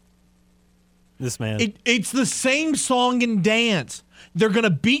 Wow. This man. It's the same song and dance. They're going to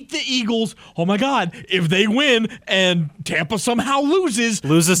beat the Eagles. Oh, my God. If they win and Tampa somehow loses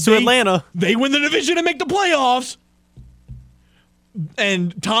to Atlanta, they win the division and make the playoffs.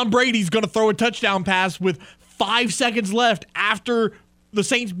 And Tom Brady's going to throw a touchdown pass with 5 seconds left after the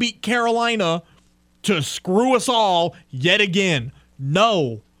Saints beat Carolina to screw us all yet again.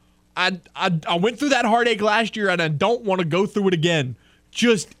 No. I went through that heartache last year, and I don't want to go through it again.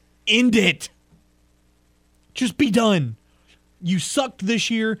 Just end it. Just be done. You sucked this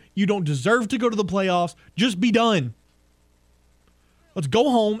year. You don't deserve to go to the playoffs. Just be done. Let's go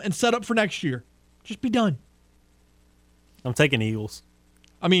home and set up for next year. Just be done. I'm taking Eagles.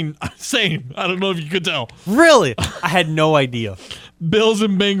 I mean, same. I don't know if you could tell. Really? I had no idea. Bills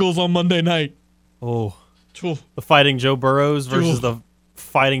and Bengals on Monday night. Oh. The fighting Joe Burrows versus the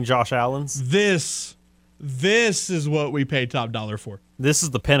fighting Josh Allens. This is what we pay top dollar for. This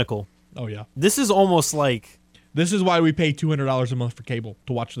is the pinnacle. Oh, yeah. This is almost like... This is why we pay $200 a month for cable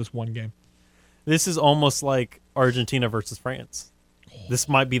to watch this one game. This is almost like Argentina versus France. This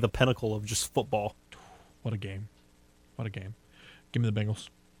might be the pinnacle of just football. What a game. What a game. Give me the Bengals.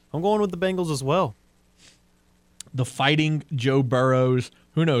 I'm going with the Bengals as well. The fighting Joe Burrows.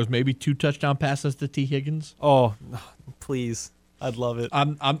 Who knows? Maybe 2 touchdown passes to T. Higgins. Oh, please. I'd love it. I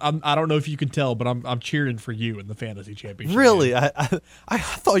don't know if you can tell, but I'm cheering for you in the fantasy championship. Really? I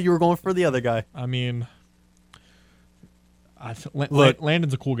thought you were going for the other guy. I mean, look,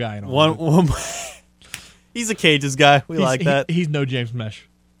 Landon's a cool guy. And all one, he's a Cages guy. We like that. He's no James Mesh.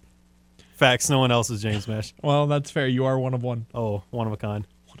 Facts. No one else is James Mesh. Well, that's fair. You are one of one. Oh, one of a kind.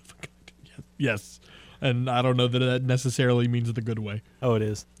 One of a kind. Yes. And I don't know that necessarily means the good way. Oh, it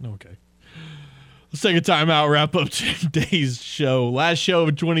is. Okay. Let's take a timeout, wrap up today's show. Last show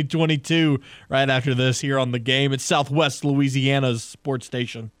of 2022, right after this here on The Game. It's Southwest Louisiana's sports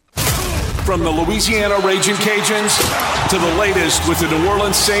station. From the Louisiana Raging Cajuns to the latest with the New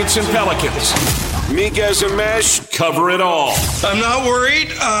Orleans Saints and Pelicans, Miguez and Mesh cover it all. I'm not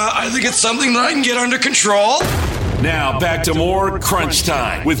worried. I think it's something that I can get under control. Now back to more Crunch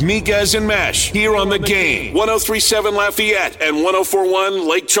Time with Miguez and Mesh here on The Game. 103.7 Lafayette and 104.1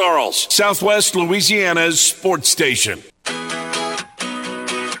 Lake Charles, Southwest Louisiana's sports station.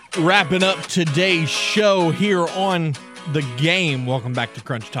 Wrapping up today's show here on The Game. Welcome back to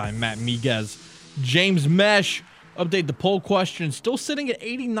Crunch Time. Matt Miguez, James Mesh. Update the poll question. Still sitting at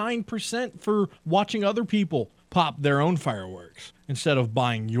 89% for watching other people pop their own fireworks instead of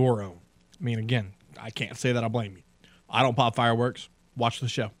buying your own. I mean, again, I can't say that I blame you. I don't pop fireworks. Watch the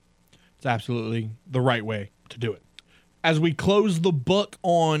show. It's absolutely the right way to do it. As we close the book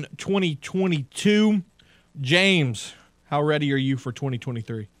on 2022, James, how ready are you for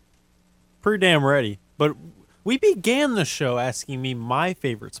 2023? Pretty damn ready. But we began the show asking me my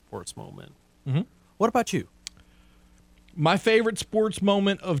favorite sports moment. Mm-hmm. What about you? My favorite sports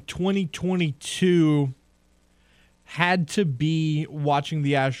moment of 2022 had to be watching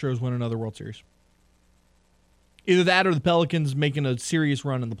the Astros win another World Series. Either that or the Pelicans making a serious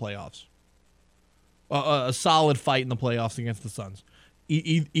run in the playoffs. A solid fight in the playoffs against the Suns.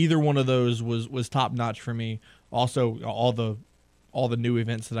 Either one of those was top notch for me. Also, all the new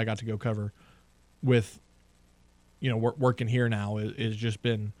events that I got to go cover with, working here now is just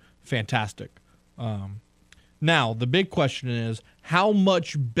been fantastic. Now, the big question is, how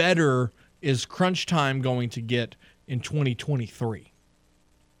much better is Crunch Time going to get in 2023?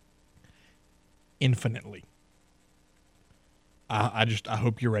 Infinitely. I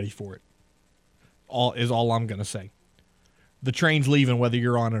hope you're ready for it. All I'm going to say. The train's leaving whether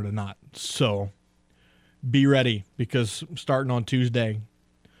you're on it or not. So be ready, because starting on Tuesday,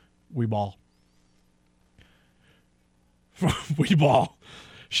 we ball. We ball.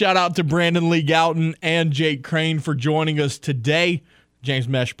 Shout out to Brandon Lee Gouton and Jake Crane for joining us today. James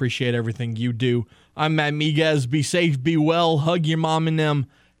Mesh, appreciate everything you do. I'm Matt Miguez. Be safe, be well, hug your mom and them.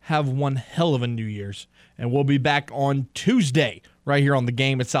 Have one hell of a New Year's. And we'll be back on Tuesday right here on The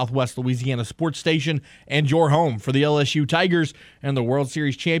Game at Southwest Louisiana Sports Station and your home for the LSU Tigers and the World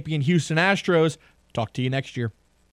Series champion Houston Astros. Talk to you next year.